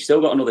this stage, you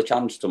still got another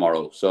chance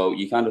tomorrow, so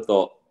you kind of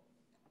thought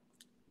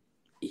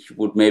you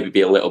would maybe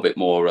be a little bit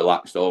more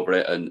relaxed over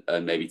it and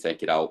maybe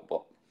take it out,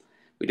 but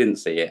we didn't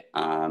see it,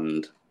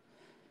 and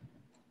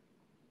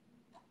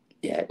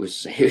yeah, it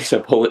was a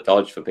bullet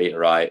dodge for Peter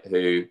Wright,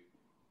 who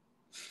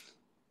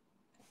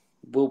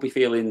will be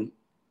feeling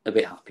a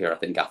bit happier, I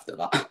think, after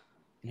that.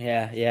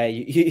 Yeah,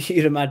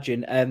 you'd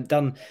imagine.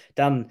 Dan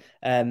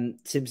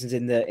Simpson's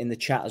in the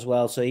chat as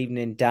well. So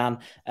evening, Dan.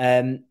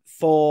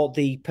 For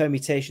the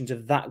permutations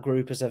of that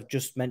group, as I've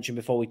just mentioned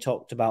before, we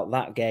talked about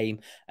that game.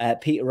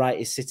 Peter Wright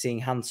is sitting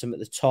handsome at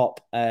the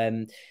top.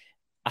 I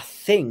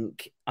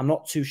think I'm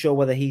not too sure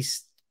whether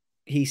he's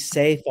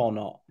safe or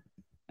not.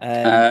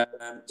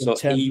 So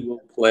he will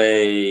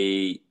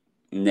play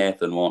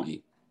Nathan, won't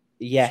he?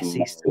 Yes,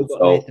 he's still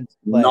got Nathan to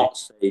play. Not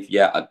safe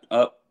yet.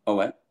 Oh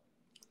wait.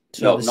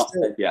 So no, not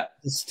safe yet.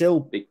 There's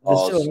still an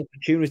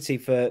opportunity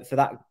for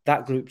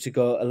that group to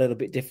go a little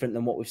bit different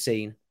than what we've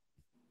seen.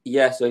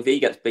 Yeah, so if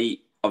he gets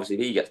beat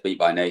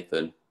by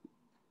Nathan,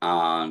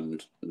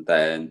 and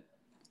then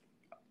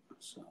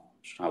just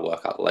trying to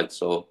work out the legs.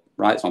 So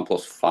Wright's on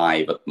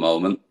 +5 at the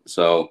moment.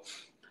 So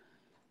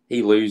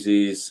he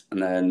loses,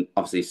 and then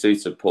obviously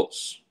Suter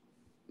puts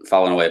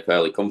Fallon away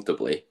fairly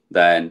comfortably.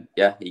 Then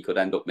yeah, he could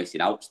end up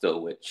missing out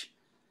still, which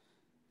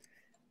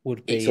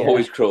would be. It's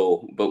always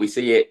cruel, but we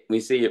see it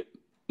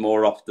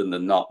more often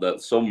than not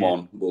that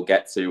someone will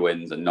get 2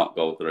 wins and not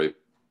go through.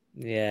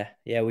 Yeah,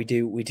 we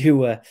do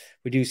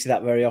see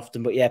that very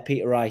often. But yeah,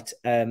 Peter Wright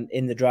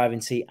in the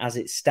driving seat as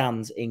it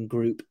stands in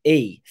Group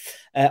E.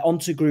 On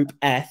to Group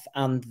F,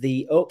 and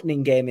the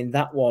opening game in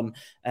that one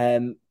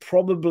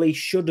probably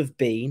should have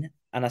been,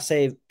 and I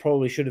say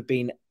probably should have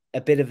been,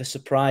 a bit of a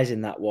surprise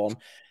in that one.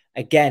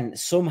 Again,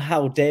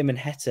 somehow Damon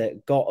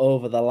Heta got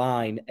over the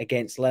line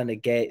against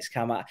Leonard Gates.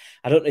 I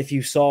don't know if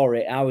you saw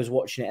it. I was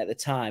watching it at the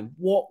time.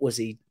 What was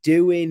he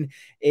doing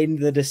in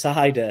the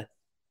decider?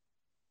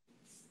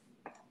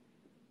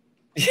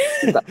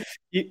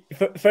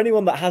 For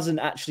anyone that hasn't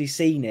actually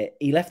seen it,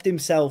 he left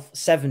himself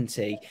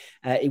 70.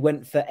 He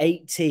went for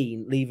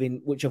 18,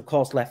 leaving, which of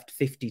course left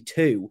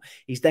 52.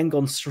 He's then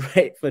gone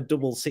straight for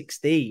double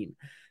 16,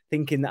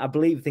 thinking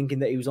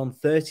that he was on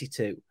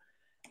 32.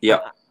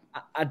 Yeah,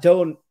 I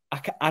don't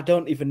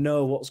even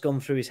know what's gone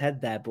through his head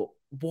there, but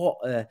what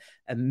a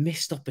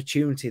missed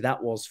opportunity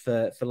that was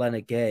for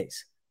Leonard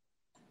Gates.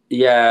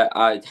 Yeah,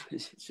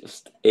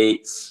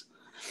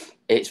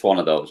 it's one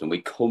of those, and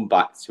we come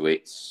back to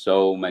it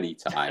so many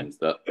times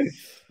that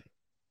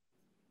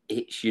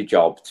it's your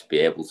job to be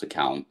able to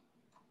count.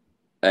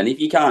 And if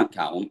you can't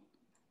count,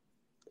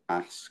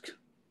 ask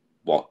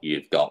what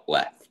you've got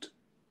left.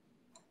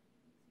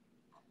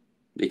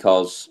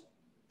 Because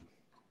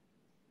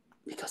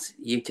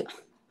you can,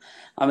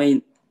 I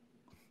mean,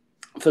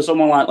 for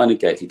someone like Leonard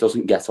Gates, he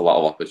doesn't get a lot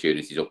of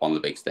opportunities up on the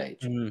big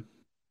stage.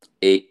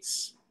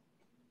 It's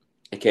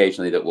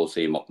occasionally that we'll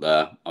see him up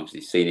there.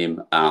 Obviously, seen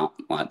him at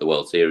like the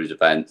World Series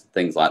events,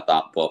 things like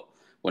that, but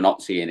we're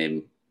not seeing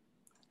him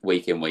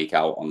week in, week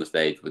out on the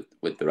stage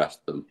with the rest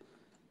of them.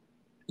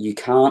 You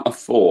can't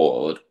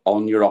afford,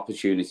 on your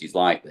opportunities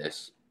like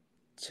this,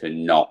 to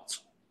not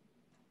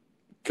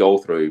go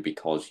through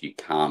because you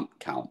can't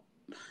count.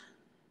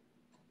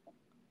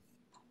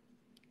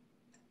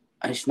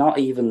 And it's not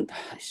even...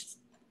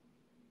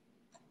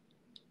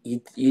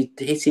 You're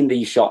hitting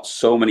these shots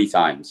so many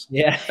times.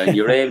 Yeah. And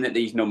you're aiming at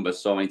these numbers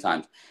so many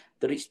times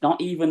that it's not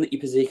even that you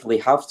particularly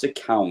have to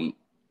count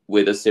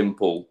with a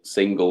simple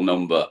single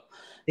number.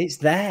 It's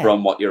there.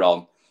 From what you're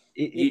on.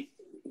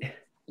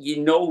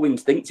 You know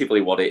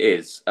instinctively what it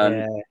is.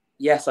 And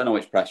yes, I know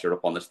it's pressure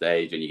up on the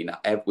stage and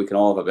we can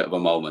all have a bit of a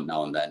moment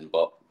now and then,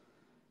 but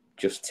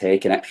just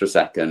take an extra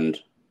second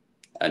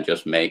and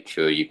just make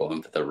sure you're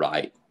going for the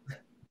right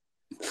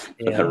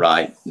the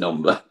right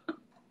number.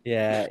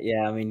 Yeah.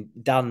 I mean,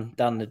 Dan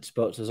had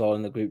spoke to us all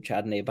in the group chat,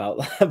 hadn't he, about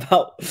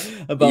what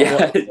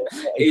Dan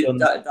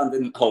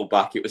didn't hold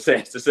back. It was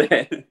safe to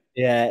say.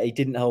 Yeah, he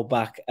didn't hold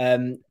back.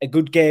 A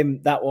good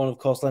game, that one. Of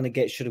course, Leonard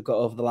Gates should have got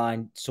over the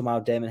line. Somehow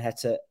Damon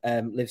Heta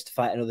lives to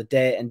fight another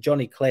day. And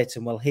Johnny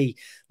Clayton, well, he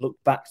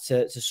looked back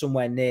to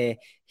somewhere near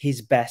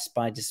his best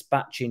by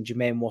dispatching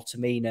Jermaine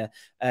Wattimena.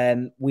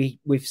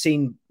 We've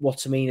seen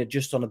Wattimena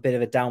just on a bit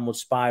of a downward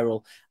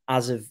spiral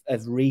as of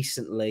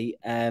recently.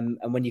 And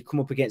when you come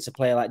up against a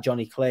player like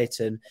Johnny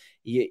Clayton,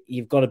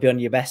 you've got to be on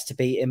your best to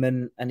beat him.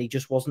 And he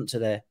just wasn't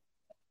today.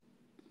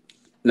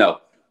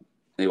 No,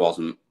 he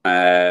wasn't.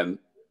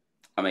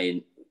 I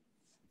mean,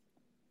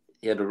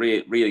 he had a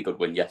really good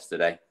win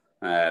yesterday,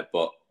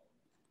 but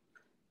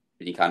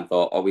you kind of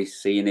thought, are we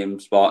seeing him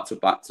spark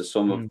back to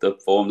some of the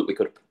form that we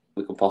could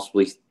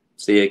possibly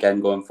see again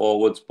going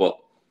forwards? But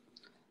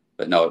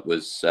no, it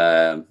was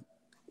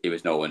he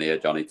was nowhere near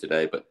Johnny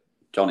today. But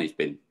Johnny's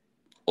been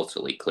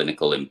utterly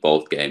clinical in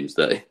both games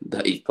that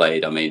he's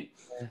played. I mean,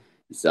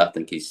 I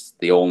think he's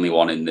the only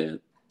one in the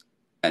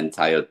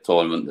entire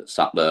tournament that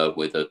sat there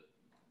with a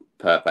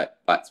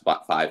perfect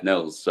back-to-back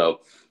 5-0.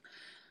 So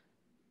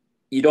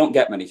you don't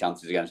get many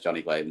chances against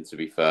Johnny Clayton, to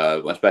be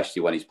fair,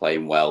 especially when he's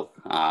playing well.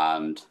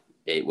 And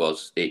it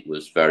was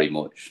very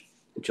much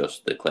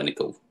just the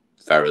clinical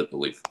ferret that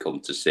we've come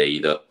to see,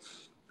 that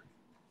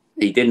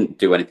he didn't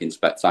do anything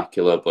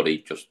spectacular, but he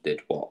just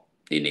did what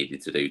he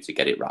needed to do to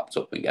get it wrapped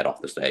up and get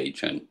off the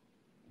stage and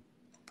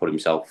put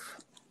himself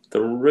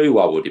through,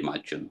 I would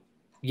imagine.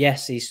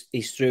 Yes,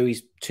 he's through.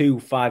 He's 2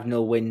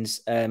 5-0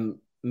 wins,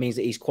 means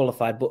that he's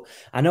qualified. But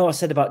I know I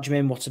said about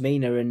Jermaine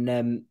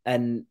Wattimena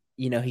and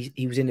you know,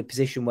 he was in a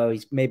position where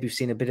he's maybe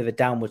seen a bit of a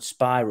downward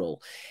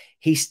spiral.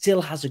 He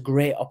still has a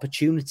great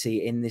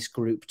opportunity in this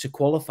group to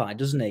qualify,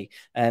 doesn't he?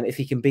 If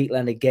he can beat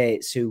Leonard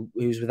Gates,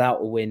 who's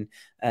without a win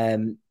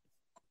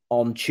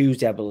on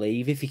Tuesday, I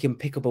believe. If he can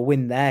pick up a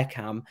win there,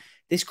 Cam,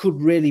 this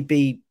could really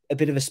be a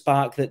bit of a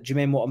spark that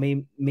Jermaine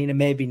Wattimena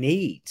maybe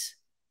needs.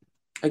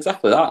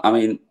 Exactly that. I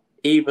mean,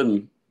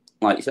 even,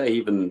 like you say,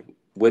 even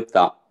with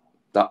that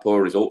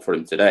poor result for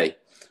him today,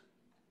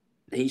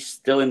 he's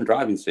still in the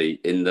driving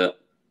seat in that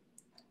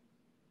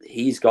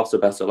he's got a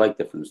better leg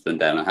difference than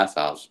Damon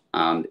Heta has,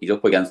 and he's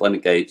up against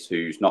Leonard Gates,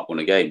 who's not won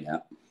a game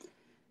yet.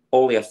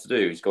 All he has to do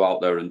is go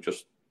out there and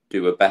just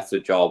do a better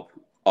job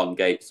on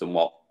Gates than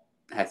what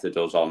Heta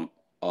does on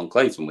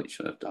Clayton,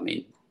 which, I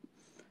mean,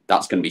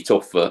 that's going to be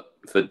tough for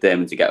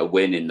Damon to get a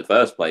win in the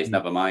first place,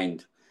 never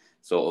mind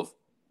sort of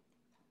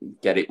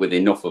get it with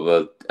enough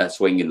of a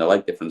swing in the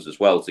leg difference as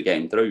well to get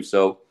him through.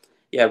 So,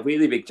 yeah,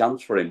 really big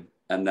chance for him.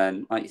 And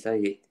then, like you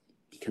say,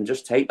 you can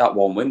just take that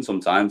one win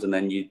sometimes, and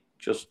then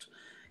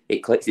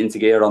it clicks into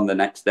gear on the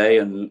next day,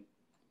 and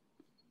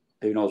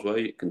who knows where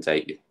it can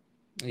take you.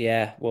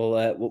 Yeah, well,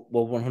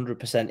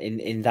 100%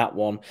 in that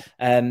one.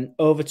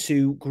 Over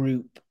to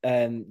Group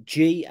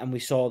G, and we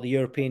saw the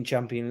European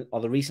champion,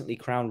 or the recently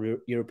crowned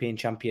European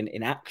champion,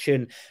 in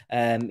action.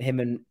 Him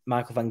and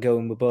Michael van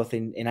Gerwen were both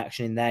in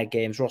action in their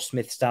games. Ross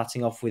Smith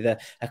starting off with a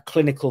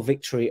clinical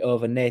victory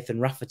over Nathan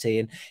Rafferty,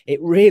 and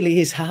it really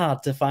is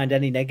hard to find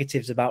any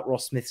negatives about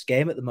Ross Smith's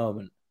game at the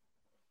moment.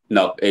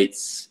 No,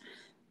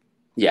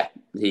 yeah,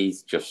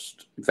 he's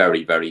just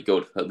very, very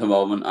good at the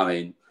moment. I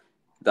mean,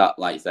 that,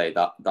 like you say,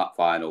 that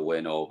final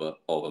win over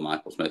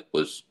Michael Smith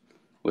was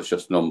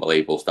just an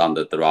unbelievable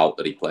standard throughout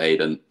that he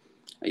played, and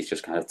he's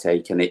just kind of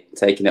taking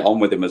it on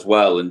with him as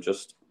well, and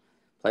just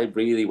played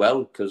really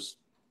well, because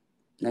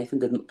Nathan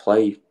didn't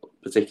play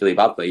particularly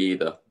badly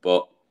either,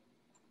 but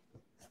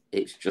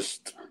it's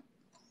just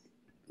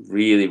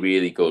really,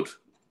 really good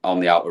on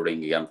the outer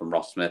ring again from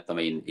Ross Smith. I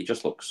mean, he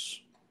just looks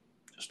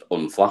just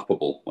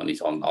unflappable when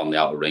he's on the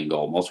outer ring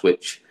almost,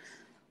 which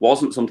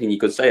wasn't something you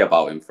could say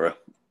about him for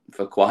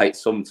quite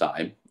some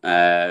time.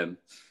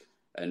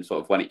 And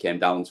sort of when it came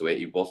down to it,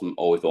 he wasn't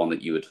always the one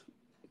that you would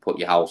put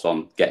your house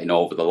on getting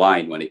over the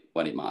line when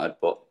it mattered.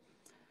 But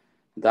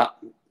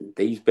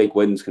these big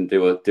wins can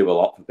do a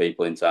lot for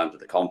people in terms of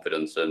the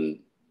confidence, and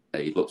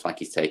he looks like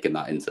he's taken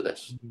that into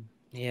this.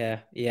 Yeah,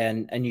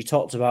 and you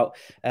talked about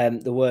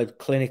the word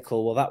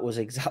clinical. Well, that was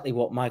exactly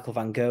what Michael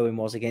van Gerwen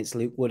was against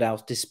Luke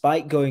Woodhouse.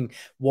 Despite going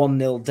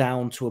 1-0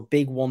 down to a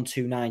big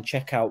 1-2-9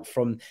 checkout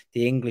from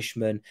the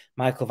Englishman,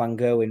 Michael van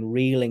Gerwen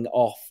reeling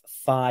off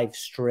 5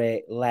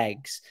 straight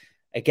legs.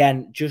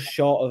 Again, just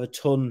short of a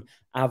ton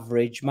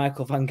average.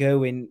 Michael van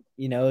Gerwen,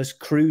 is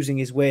cruising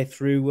his way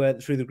through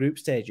the group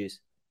stages.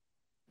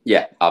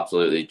 Yeah,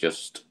 absolutely.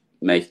 Just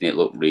making it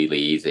look really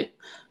easy.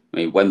 I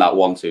mean, when that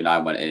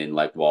 1-2-9 went in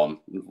leg one,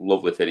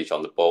 lovely finish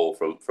on the ball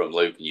from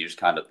Luke, and you just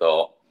kind of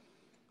thought,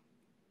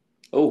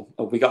 oh,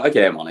 have we got a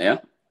game on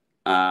here?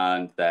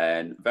 And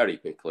then very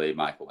quickly,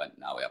 Michael went,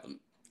 no, we haven't.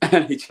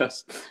 And he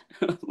just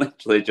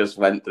literally just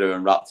went through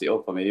and wrapped it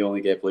up. I mean, he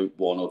only gave Luke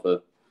one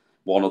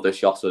other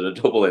shot at a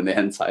double in the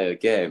entire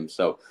game.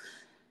 So,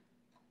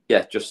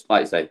 yeah, just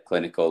like I say,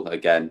 clinical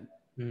again.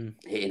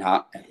 Hitting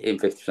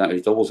 50% of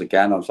his doubles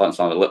again. I'm starting to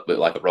sound a little bit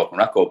like a broken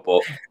record,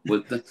 but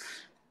with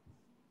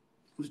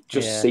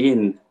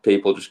seeing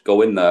people just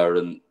go in there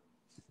and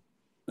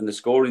the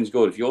scoring's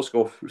good. If you're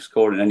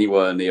scoring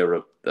anywhere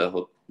near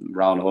the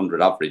around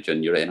 100 average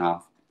and you're hitting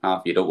half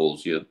your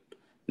doubles, you're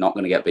not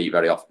going to get beat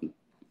very often.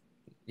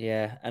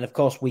 Yeah, and of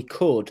course we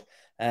could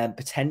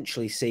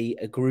potentially see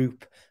a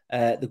group,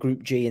 the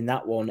Group G in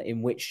that one,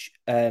 in which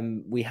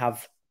we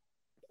have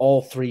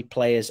all 3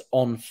 players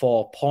on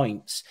 4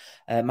 points.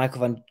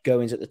 Michael van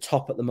Gerwen's at the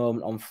top at the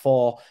moment on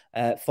 4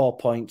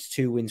 points,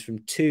 2 wins from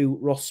 2.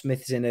 Ross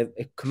Smith is in a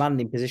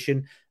commanding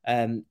position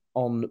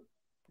on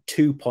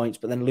 2 points,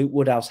 but then Luke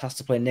Woodhouse has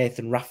to play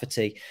Nathan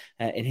Rafferty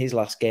in his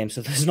last game.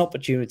 So there's an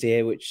opportunity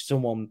here which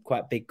someone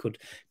quite big could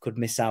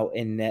miss out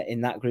in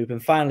that group.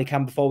 And finally,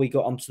 Cam, before we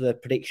go on to the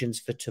predictions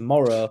for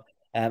tomorrow,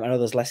 I know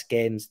there's less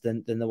games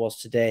than there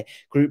was today.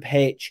 Group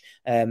H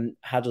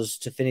had us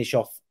to finish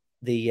off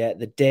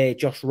the day,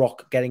 Josh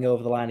Rock getting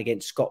over the line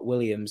against Scott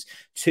Williams,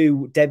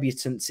 2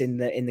 debutants in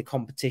the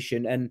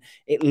competition, and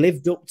it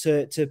lived up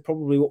to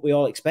probably what we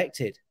all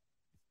expected.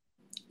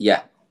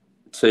 Yeah,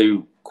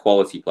 2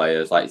 quality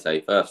players, like you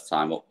say, first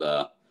time up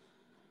there.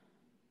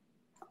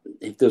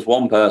 If there's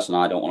one person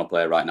I don't want to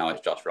play right now,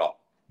 it's Josh Rock.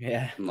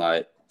 Yeah,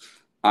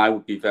 I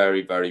would be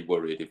very, very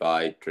worried if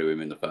I drew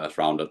him in the first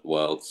round of the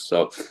Worlds.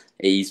 So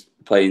he's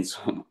played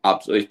some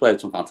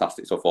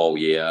fantastic stuff all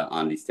year,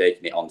 and he's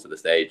taking it onto the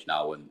stage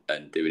now and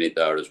doing it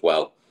there as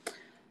well.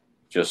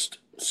 Just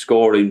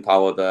scoring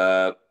power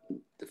there,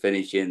 the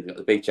finishing,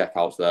 the big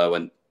checkouts there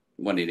when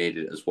he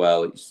needed it as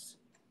well. It's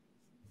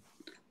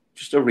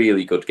just a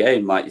really good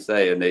game, like you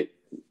say, and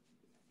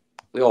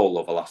we all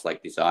love a last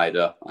leg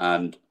decider,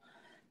 and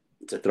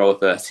to throw a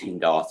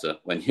 13-darter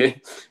when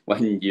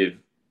you've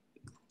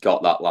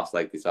got that last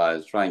leg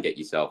decider, try and get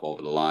yourself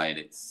over the line.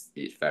 It's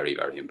very,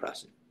 very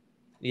impressive.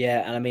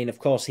 Yeah, and I mean, of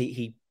course,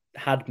 he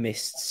had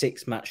missed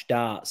 6 match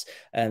darts,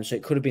 so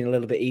it could have been a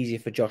little bit easier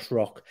for Josh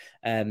Rock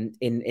in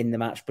the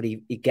match, but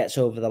he gets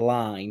over the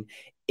line.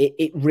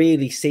 It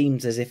really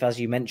seems as if, as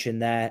you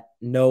mentioned there,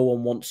 no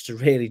one wants to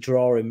really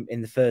draw him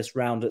in the first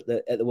round at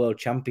the World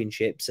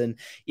Championships. And,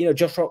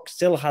 Josh Rock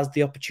still has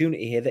the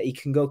opportunity here that he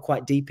can go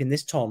quite deep in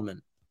this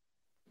tournament.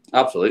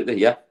 Absolutely,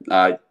 yeah.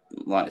 Like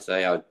I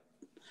say,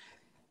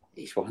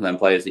 he's one of them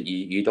players that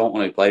you don't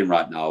want to be playing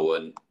right now,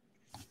 and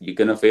you're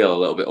going to feel a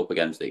little bit up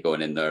against it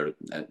going in there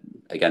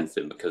against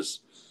him,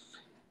 because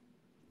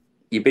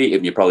you beat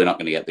him, you're probably not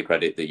going to get the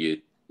credit that you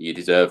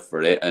deserve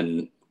for it,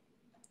 and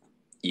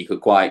you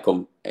could quite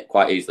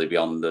easily be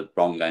on the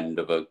wrong end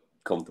of a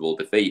comfortable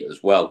defeat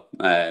as well.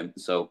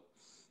 So,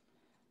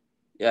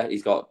 yeah,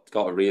 he's got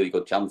a really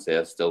good chance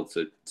here still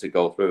to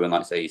go through, and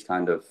like I say, he's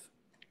kind of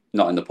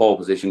not in the pole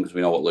position because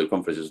we know what Luke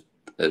Humphries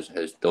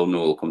has done.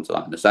 We'll come to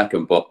that in a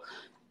second, but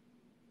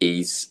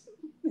he's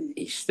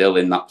still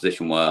in that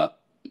position where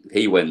if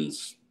he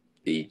wins,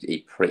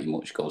 he pretty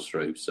much goes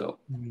through. So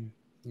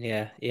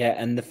yeah,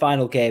 and the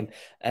final game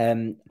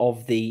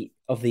of the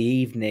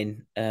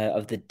evening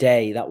of the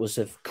day, that was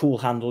of cool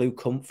hand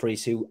Luke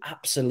Humphries, who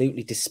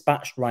absolutely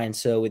dispatched Ryan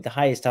Searle with the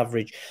highest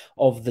average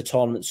of the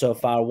tournament so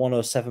far,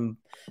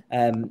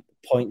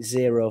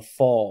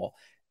 107.04.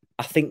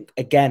 I think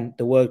again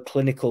the word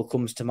clinical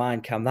comes to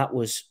mind, Cam. That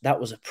was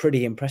a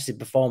pretty impressive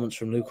performance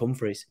from Luke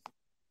Humphries.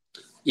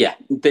 Yeah,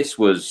 this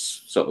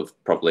was sort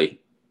of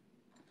probably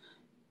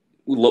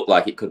looked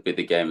like it could be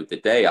the game of the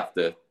day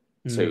after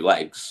 2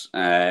 legs.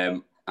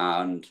 And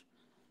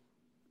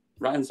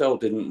Ryan Searle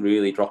didn't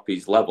really drop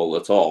his level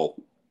at all,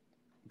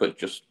 but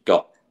just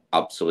got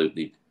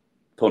absolutely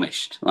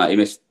punished. Like, he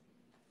missed,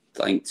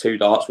 I think, 2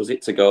 darts, was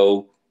it, to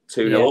go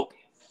 2-0 up?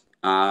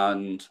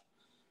 And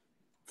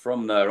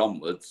from there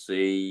onwards,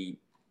 he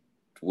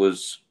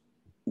was,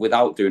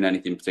 without doing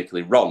anything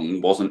particularly wrong,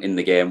 wasn't in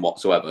the game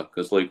whatsoever,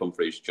 because Luke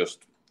Humphries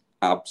just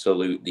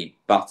absolutely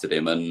battered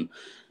him, and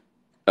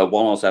a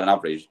 107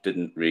 average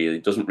doesn't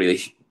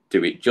really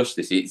do it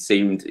justice. It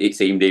seemed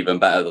even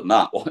better than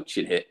that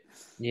watching it.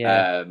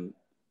 Yeah.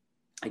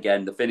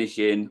 Again, the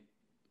finishing,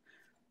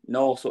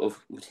 we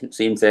didn't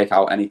seem to take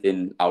out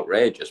anything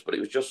outrageous, but it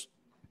was just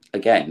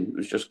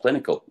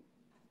clinical.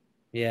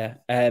 Yeah,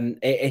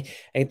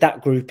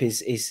 that group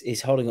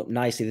is holding up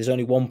nicely. There's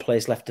only one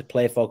place left to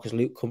play for because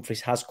Luke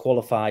Humphries has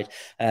qualified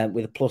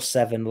with a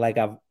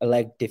 +7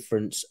 leg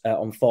difference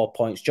on 4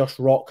 points. Josh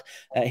Rock,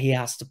 he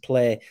has to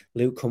play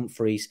Luke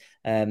Humphries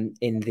in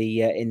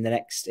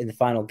the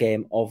final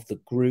game of the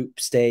group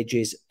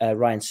stages.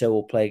 Ryan Searle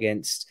will play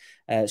against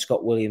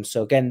Scott Williams.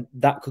 So again,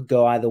 that could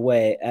go either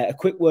way. A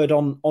quick word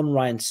on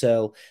Ryan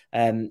Searle,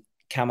 Cam.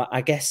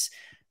 I guess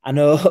I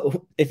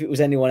know if it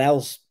was anyone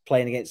else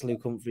playing against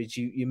Luke Humphries,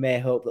 you may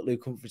hope that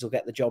Luke Humphries will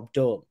get the job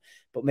done,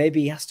 but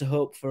maybe he has to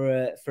hope for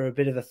a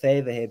bit of a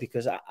favour here,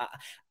 because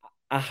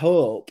I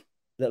hope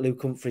that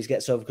Luke Humphries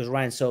gets over, because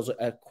Ryan Searle's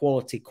a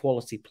quality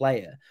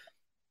player,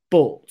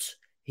 but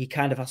he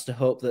kind of has to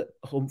hope that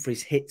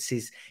Humphries hits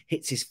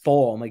his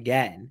form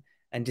again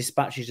and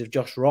dispatches of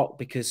Josh Rock,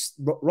 because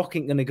Rock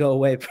ain't going to go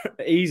away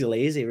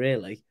easily, is he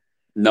really?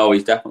 No,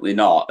 he's definitely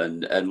not.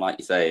 And like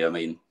you say, I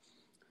mean,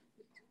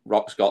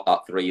 Rock's got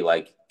that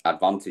 3-leg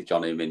advantage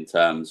on him in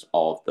terms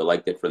of the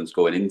leg difference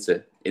going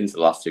into the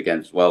last 2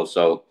 games as well.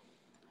 So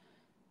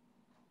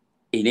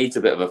he needs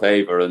a bit of a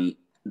favour, and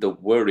the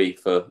worry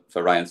for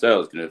Ryan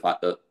Searle is going to be the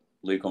fact that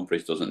Luke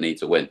Humphries doesn't need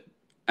to win.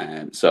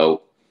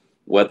 So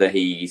whether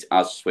he's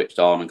as switched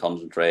on and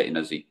concentrating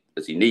as he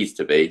needs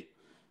to be,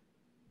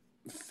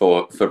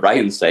 for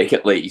Ryan's sake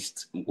at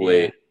least,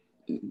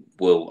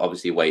 we'll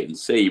obviously wait and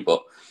see.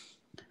 But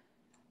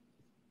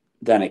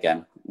then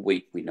again,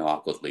 we know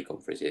how good Luke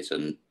Humphries is,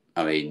 and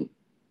I mean,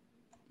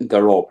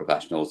 they're all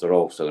professionals. They're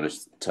also going to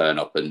turn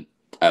up and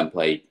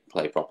play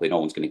properly. No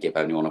one's going to give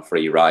anyone a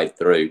free ride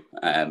through.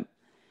 I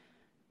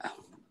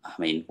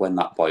mean, when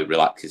that boy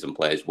relaxes and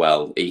plays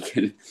well, he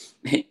can.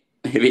 If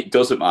it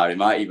doesn't matter, he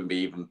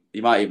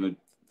might even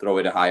throw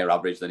in a higher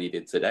average than he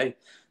did today.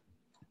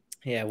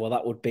 Yeah, well,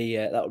 that would be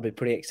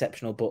pretty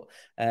exceptional, but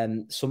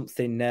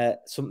something that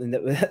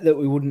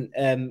we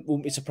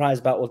wouldn't be surprised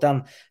about.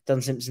 Well,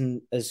 Dan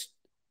Simpson has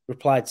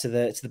replied to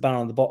the banner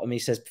on the bottom. He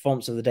says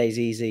performance of the day is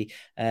easy.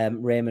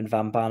 Raymond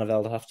van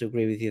Barneveld, I have to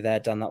agree with you there,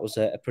 Dan. That was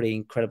a pretty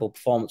incredible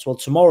performance. Well,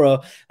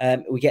 tomorrow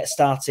we get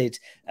started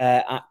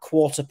at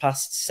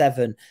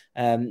 7:15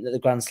 at the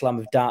Grand Slam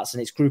of Darts,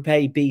 and it's Group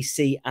A, B,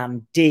 C,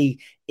 and D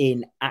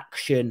in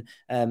action.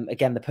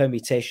 Again, the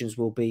permutations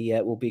will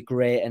be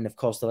great, and of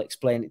course they'll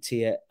explain it to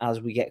you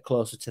as we get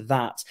closer to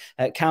that.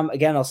 Cam,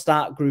 again, I'll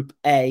start Group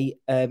A.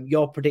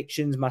 Your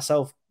predictions,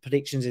 myself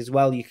predictions as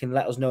well. You can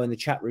let us know in the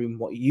chat room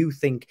what you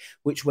think,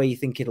 which way you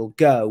think it'll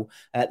go.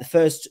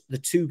 The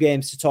 2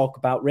 games to talk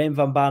about: Raymond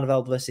van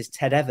Barneveld versus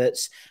Ted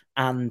Everts,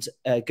 and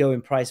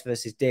Gerwyn Price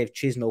versus Dave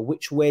Chisnall.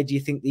 Which way do you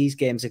think these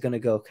games are going to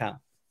go, Cam?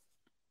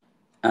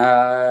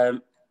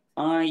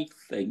 I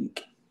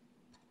think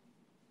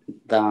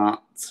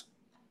that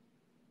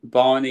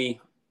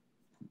Barney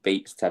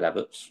beats Ted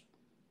Everts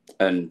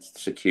and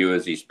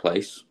secures his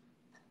place.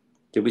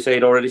 Did we say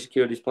he'd already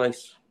secured his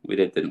place? We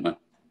did, didn't we?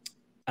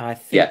 I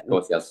think, yeah, of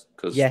course he has,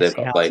 because they've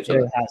got to play each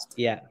other.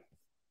 Yeah.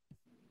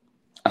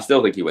 I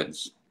still think he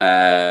wins.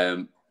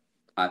 I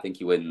think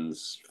he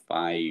wins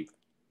 5-3.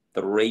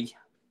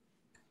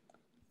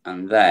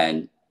 And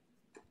then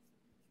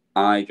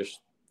I just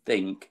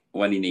think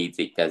when he needs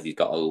it, Desi's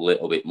got a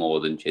little bit more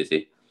than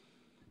Chizzy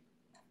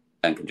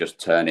and can just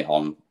turn it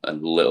on a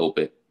little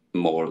bit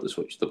more at the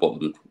switch of the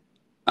button.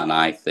 And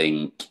I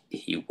think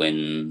he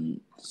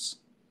wins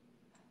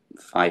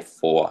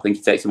 5-4. I think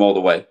he takes him all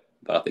the way,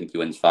 but I think he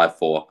wins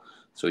 5-4.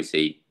 So we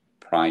see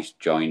Price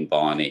join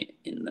Barney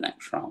in the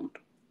next round.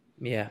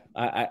 Yeah,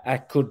 I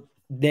could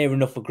near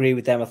enough agree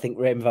with them. I think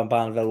Raymond van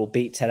Barneveld will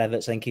beat Ted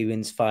Everts. I think he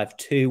wins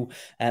 5-2.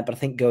 But I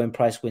think Gerwyn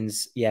Price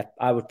wins. Yeah,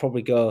 I would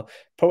probably go.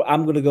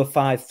 I'm going to go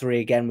 5-3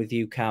 again with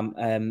you, Cam.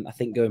 I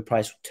think Gerwyn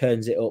Price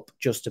turns it up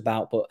just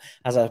about. But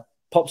as I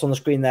pops on the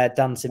screen there,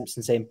 Dan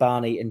Simpson saying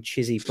Barney and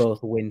Chizzy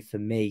both win for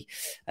me.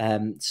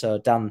 So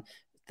Dan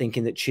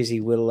thinking that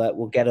Chizzy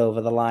will get over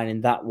the line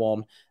in that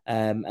one,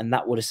 and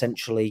that would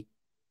essentially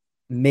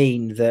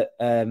mean that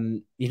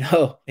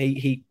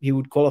he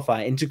would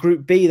qualify into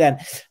Group B then,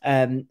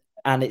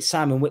 and it's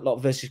Simon Whitlock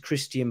versus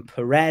Christian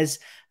Perez.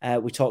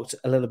 We talked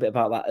a little bit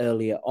about that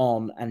earlier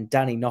on, and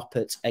Danny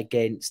Noppert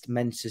against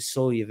Mensur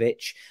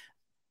Suljovic.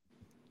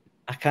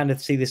 I kind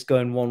of see this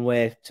going one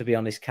way, to be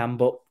honest, Cam,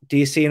 but do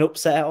you see an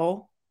upset at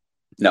all?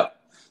 No,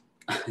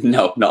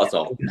 not at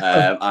all.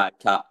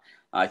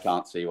 I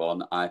can't see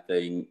one. I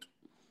think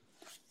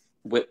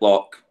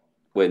Whitlock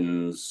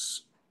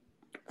wins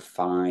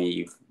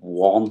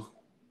 5-1.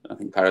 I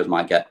think Perez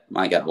might get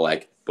the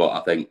leg, but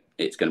I think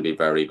it's going to be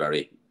very,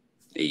 very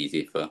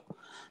easy for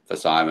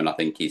Simon. I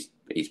think he's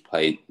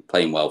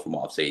playing well from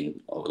what I've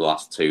seen over the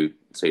last two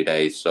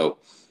days. So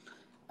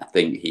I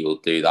think he will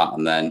do that,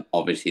 and then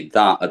obviously at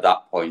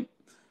that point,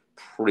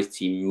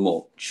 pretty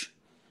much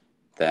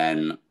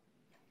then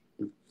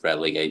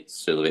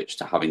relegates Sulevic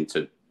to having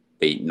to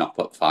beat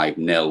Noppert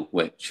 5-0,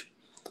 which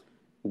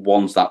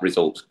once that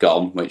result's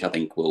gone, which I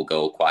think will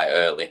go quite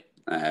early,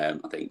 I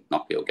think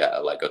Noppy will get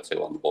a leg or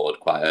two on the board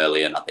quite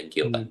early, and I think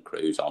he'll then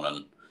cruise on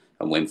and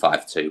win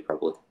 5-2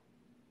 probably.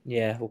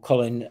 Yeah, well,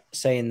 Colin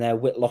saying there,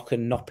 Whitlock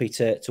and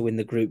Noppy to win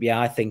the group. Yeah,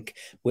 I think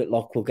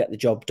Whitlock will get the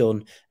job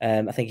done.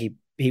 I think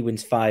he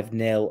wins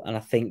 5-0, and I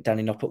think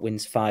Danny Noppert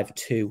wins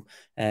 5-2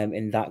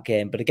 in that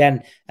game. But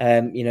again,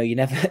 you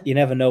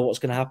never know what's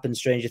going to happen.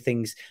 Stranger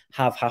things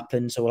have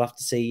happened, so we'll have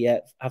to see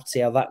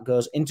how that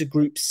goes. Into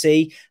Group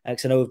C,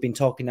 because I know we've been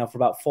talking now for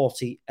about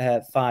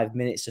 45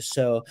 minutes or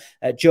so.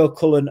 Joe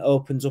Cullen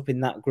opens up in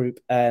that group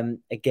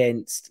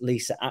against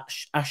Lisa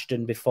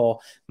Ashton before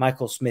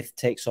Michael Smith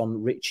takes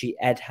on Richie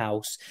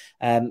Edhouse.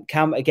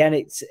 Cam,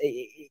 again,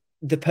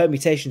 the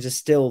permutations are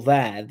still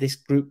there. This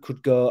group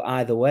could go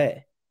either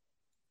way.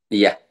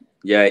 Yeah,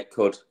 it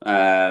could.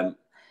 But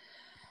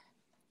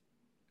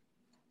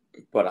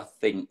I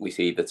think we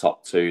see the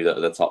top two that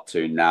are the top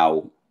two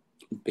now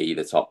be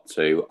the top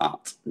two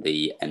at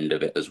the end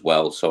of it as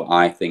well. So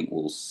I think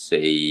we'll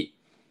see.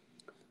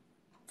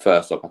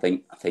 First up, I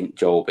think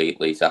Joe will beat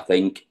Lisa. I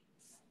think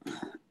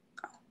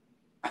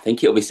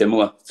it'll be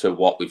similar to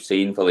what we've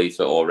seen for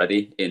Lisa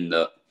already, in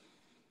that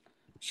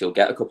she'll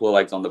get a couple of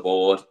legs on the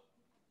board.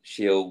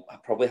 She'll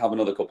probably have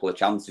another couple of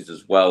chances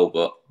as well,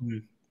 but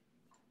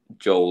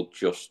Joe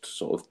just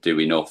sort of do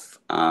enough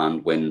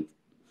and win,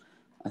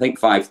 I think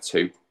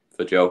 5-2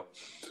 for Joe.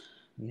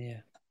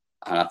 Yeah.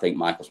 And I think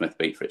Michael Smith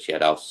beats Richie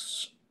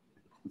Edhouse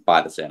by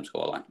the same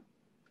scoreline.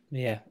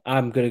 Yeah,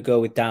 I'm going to go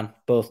with Dan,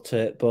 both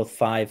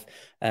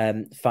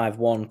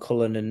 5-1,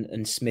 Cullen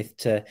and Smith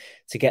to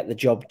get the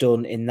job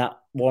done in that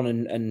one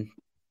and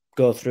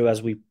go through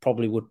as we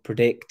probably would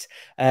predict.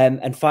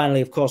 And finally,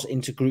 of course,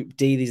 into Group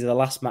D, these are the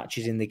last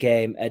matches in the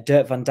game.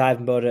 Dirk van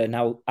Dijvenbode and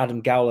now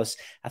Adam Gowlas,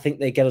 I think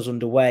they get us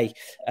underway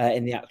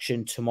in the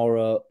action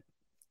tomorrow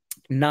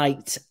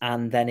night.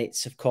 And then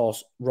it's, of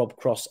course, Rob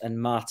Cross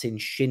and Martin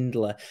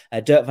Schindler.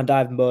 Dirk van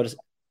Dijvenbode,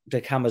 the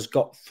Hammers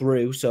got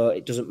through, so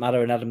it doesn't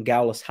matter, and Adam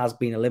Gowlas has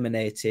been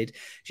eliminated.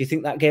 Do you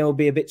think that game will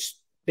be a bit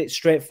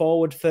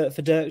straightforward for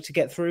Dirk to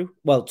get through?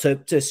 Well,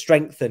 to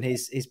strengthen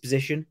his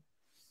position?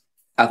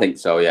 I think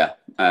so, yeah.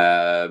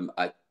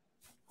 I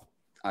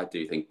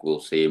do think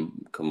we'll see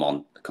him come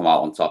out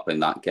on top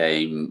in that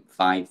game.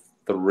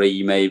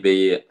 5-3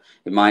 maybe. It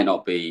might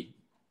not be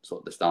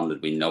sort of the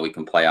standard we know we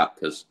can play at,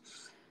 because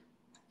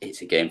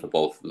it's a game for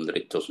both of them that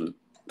it doesn't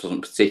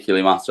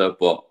particularly matter.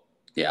 But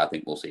yeah, I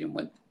think we'll see him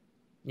win.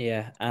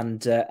 Yeah,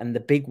 and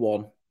the big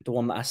one, the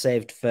one that I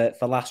saved for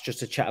last just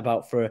to chat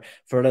about for a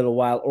little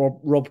while, or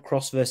Rob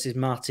Cross versus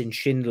Martin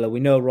Schindler. We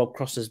know Rob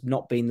Cross has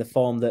not been the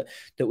form that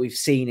we've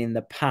seen in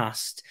the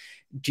past.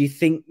 Do you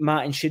think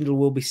Martin Schindler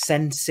will be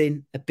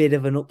sensing a bit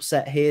of an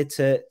upset here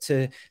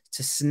to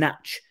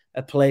snatch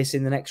a place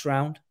in the next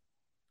round?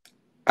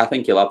 I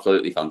think he'll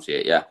absolutely fancy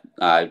it, yeah.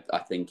 I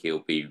think he'll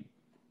be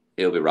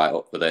right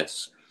up for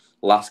this.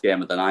 Last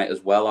game of the night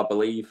as well, I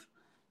believe.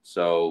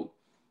 So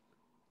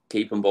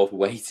keep them both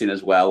waiting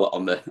as well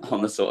on the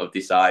sort of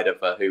decider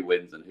for who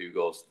wins and who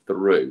goes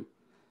through.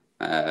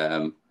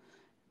 So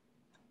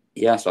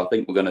I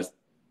think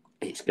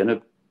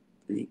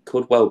it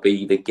could well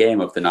be the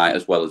game of the night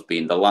as well as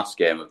being the last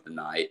game of the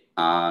night.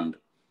 And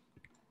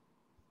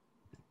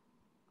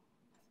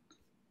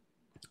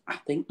I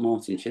think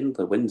Martin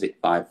Schindler wins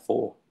it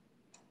 5-4.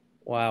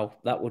 Wow,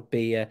 that would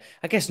be, I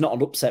guess, not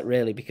an upset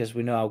really, because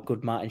we know how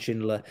good Martin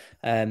Schindler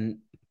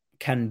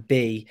can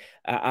be.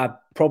 I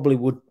probably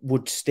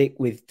would stick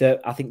with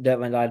Dirk. I think Dirk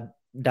van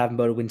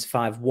Dijvenbode wins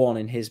 5-1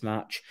 in his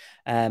match.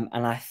 And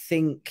I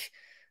think,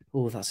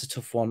 that's a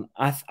tough one.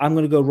 I'm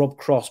going to go Rob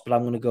Cross, but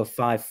I'm going to go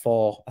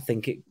 5-4. I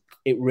think it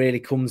really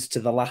comes to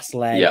the last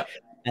leg. Yeah.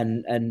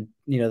 And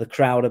the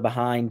crowd are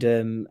behind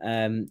him.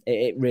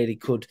 It really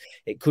could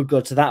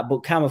go to that.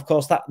 But Cam, of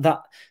course,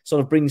 that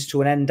sort of brings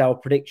to an end our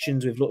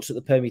predictions. We've looked at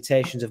the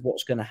permutations of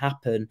what's going to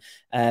happen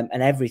and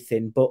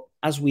everything. But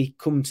as we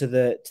come to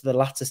the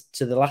latter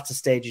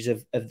stages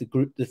of the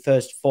group, the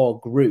first four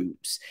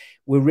groups,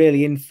 we're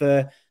really in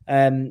for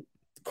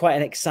quite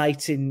an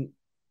exciting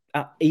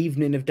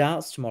evening of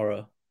darts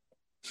tomorrow.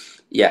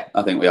 Yeah,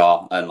 I think we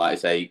are. And like I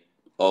say,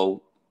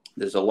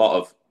 there's a lot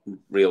of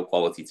real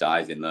quality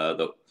ties in there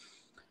that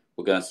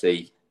we're going to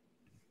see.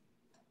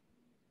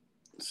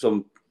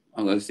 I'm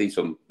going to see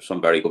some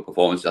very good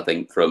performances, I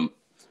think, from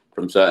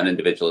certain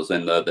individuals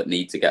in there that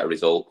need to get a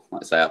result.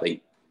 Like I say, I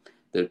think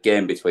the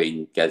game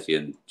between Gezi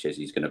and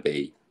Chizzy is going to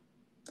be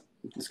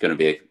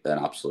an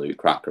absolute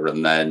cracker.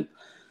 And then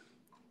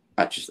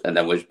we're just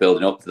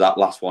building up to that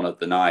last one of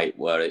the night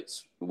where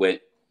it's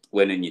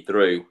winning you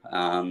through.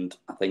 And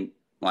I think,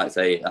 like I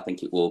say, I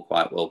think it will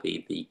quite well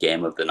be the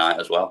game of the night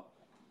as well.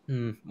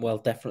 Well,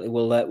 definitely.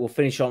 We'll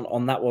finish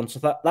on that one. So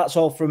that's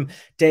all from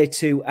day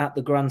 2 at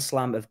the Grand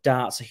Slam of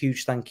Darts. A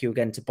huge thank you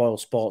again to Boyle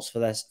Sports for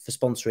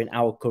sponsoring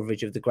our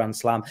coverage of the Grand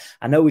Slam.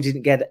 I know we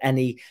didn't get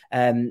any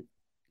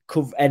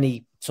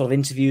sort of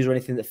interviews or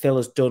anything that Phil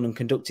has done and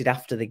conducted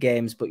after the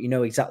games, but you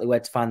know exactly where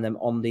to find them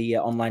on the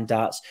Online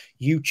Darts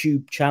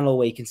YouTube channel,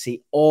 where you can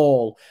see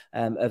all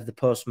of the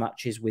post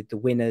matches with the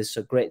winners.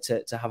 So great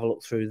to have a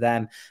look through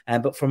them.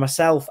 But for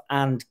myself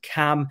and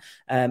Cam,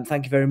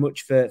 thank you very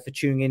much for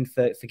tuning in,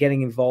 for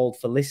getting involved,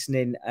 for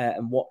listening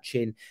and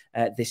watching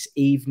this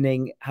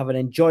evening. Have an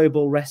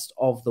enjoyable rest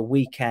of the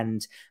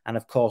weekend. And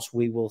of course,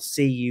 we will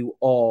see you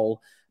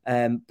all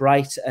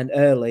bright and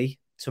early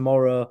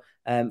tomorrow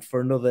for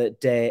another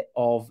day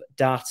of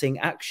darting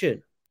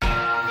action.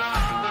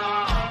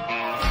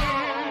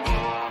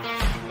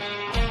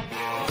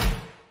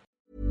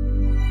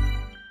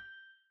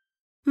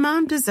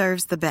 Mom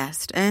deserves the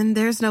best, and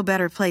there's no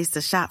better place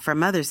to shop for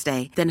Mother's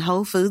Day than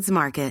Whole Foods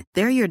Market.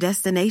 They're your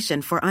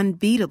destination for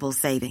unbeatable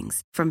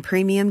savings, from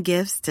premium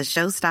gifts to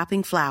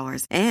show-stopping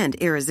flowers and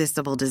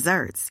irresistible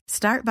desserts.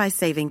 Start by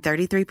saving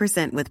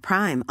 33% with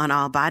Prime on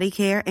all body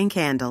care and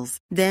candles.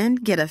 Then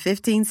get a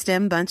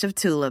 15-stem bunch of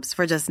tulips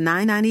for just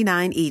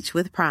 $9.99 each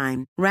with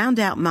Prime. Round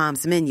out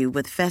Mom's menu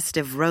with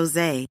festive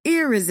rosé,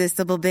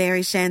 irresistible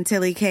berry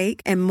chantilly cake,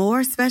 and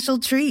more special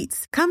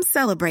treats. Come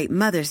celebrate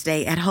Mother's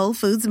Day at Whole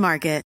Foods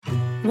Market.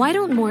 Why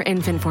don't more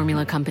infant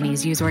formula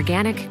companies use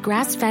organic,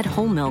 grass-fed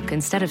whole milk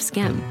instead of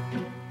skim?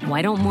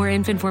 Why don't more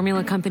infant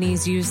formula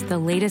companies use the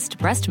latest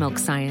breast milk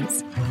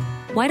science?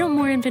 Why don't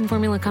more infant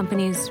formula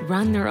companies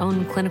run their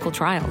own clinical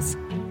trials?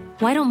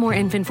 Why don't more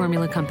infant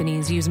formula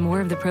companies use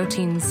more of the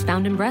proteins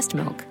found in breast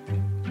milk?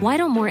 Why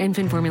don't more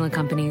infant formula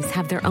companies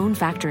have their own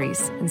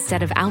factories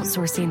instead of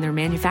outsourcing their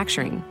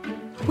manufacturing?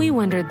 We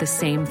wondered the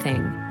same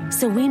thing.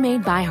 So we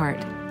made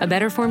ByHeart, a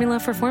better formula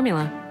for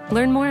formula.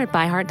 Learn more at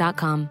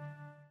byheart.com.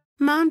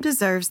 Mom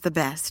deserves the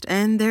best,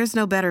 and there's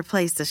no better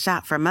place to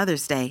shop for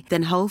Mother's Day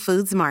than Whole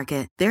Foods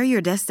Market. They're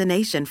your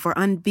destination for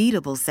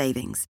unbeatable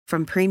savings,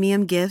 from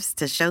premium gifts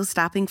to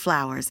show-stopping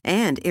flowers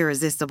and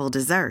irresistible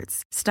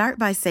desserts. Start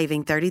by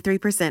saving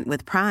 33%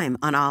 with Prime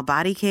on all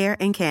body care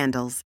and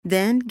candles.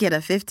 Then get a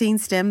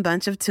 15-stem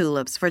bunch of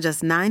tulips for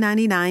just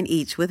 $9.99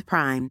 each with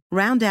Prime.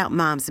 Round out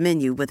Mom's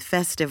menu with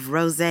festive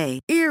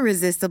rosé,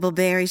 irresistible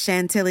berry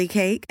chantilly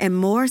cake, and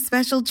more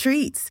special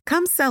treats.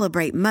 Come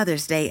celebrate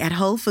Mother's Day at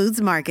Whole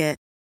Foods Market.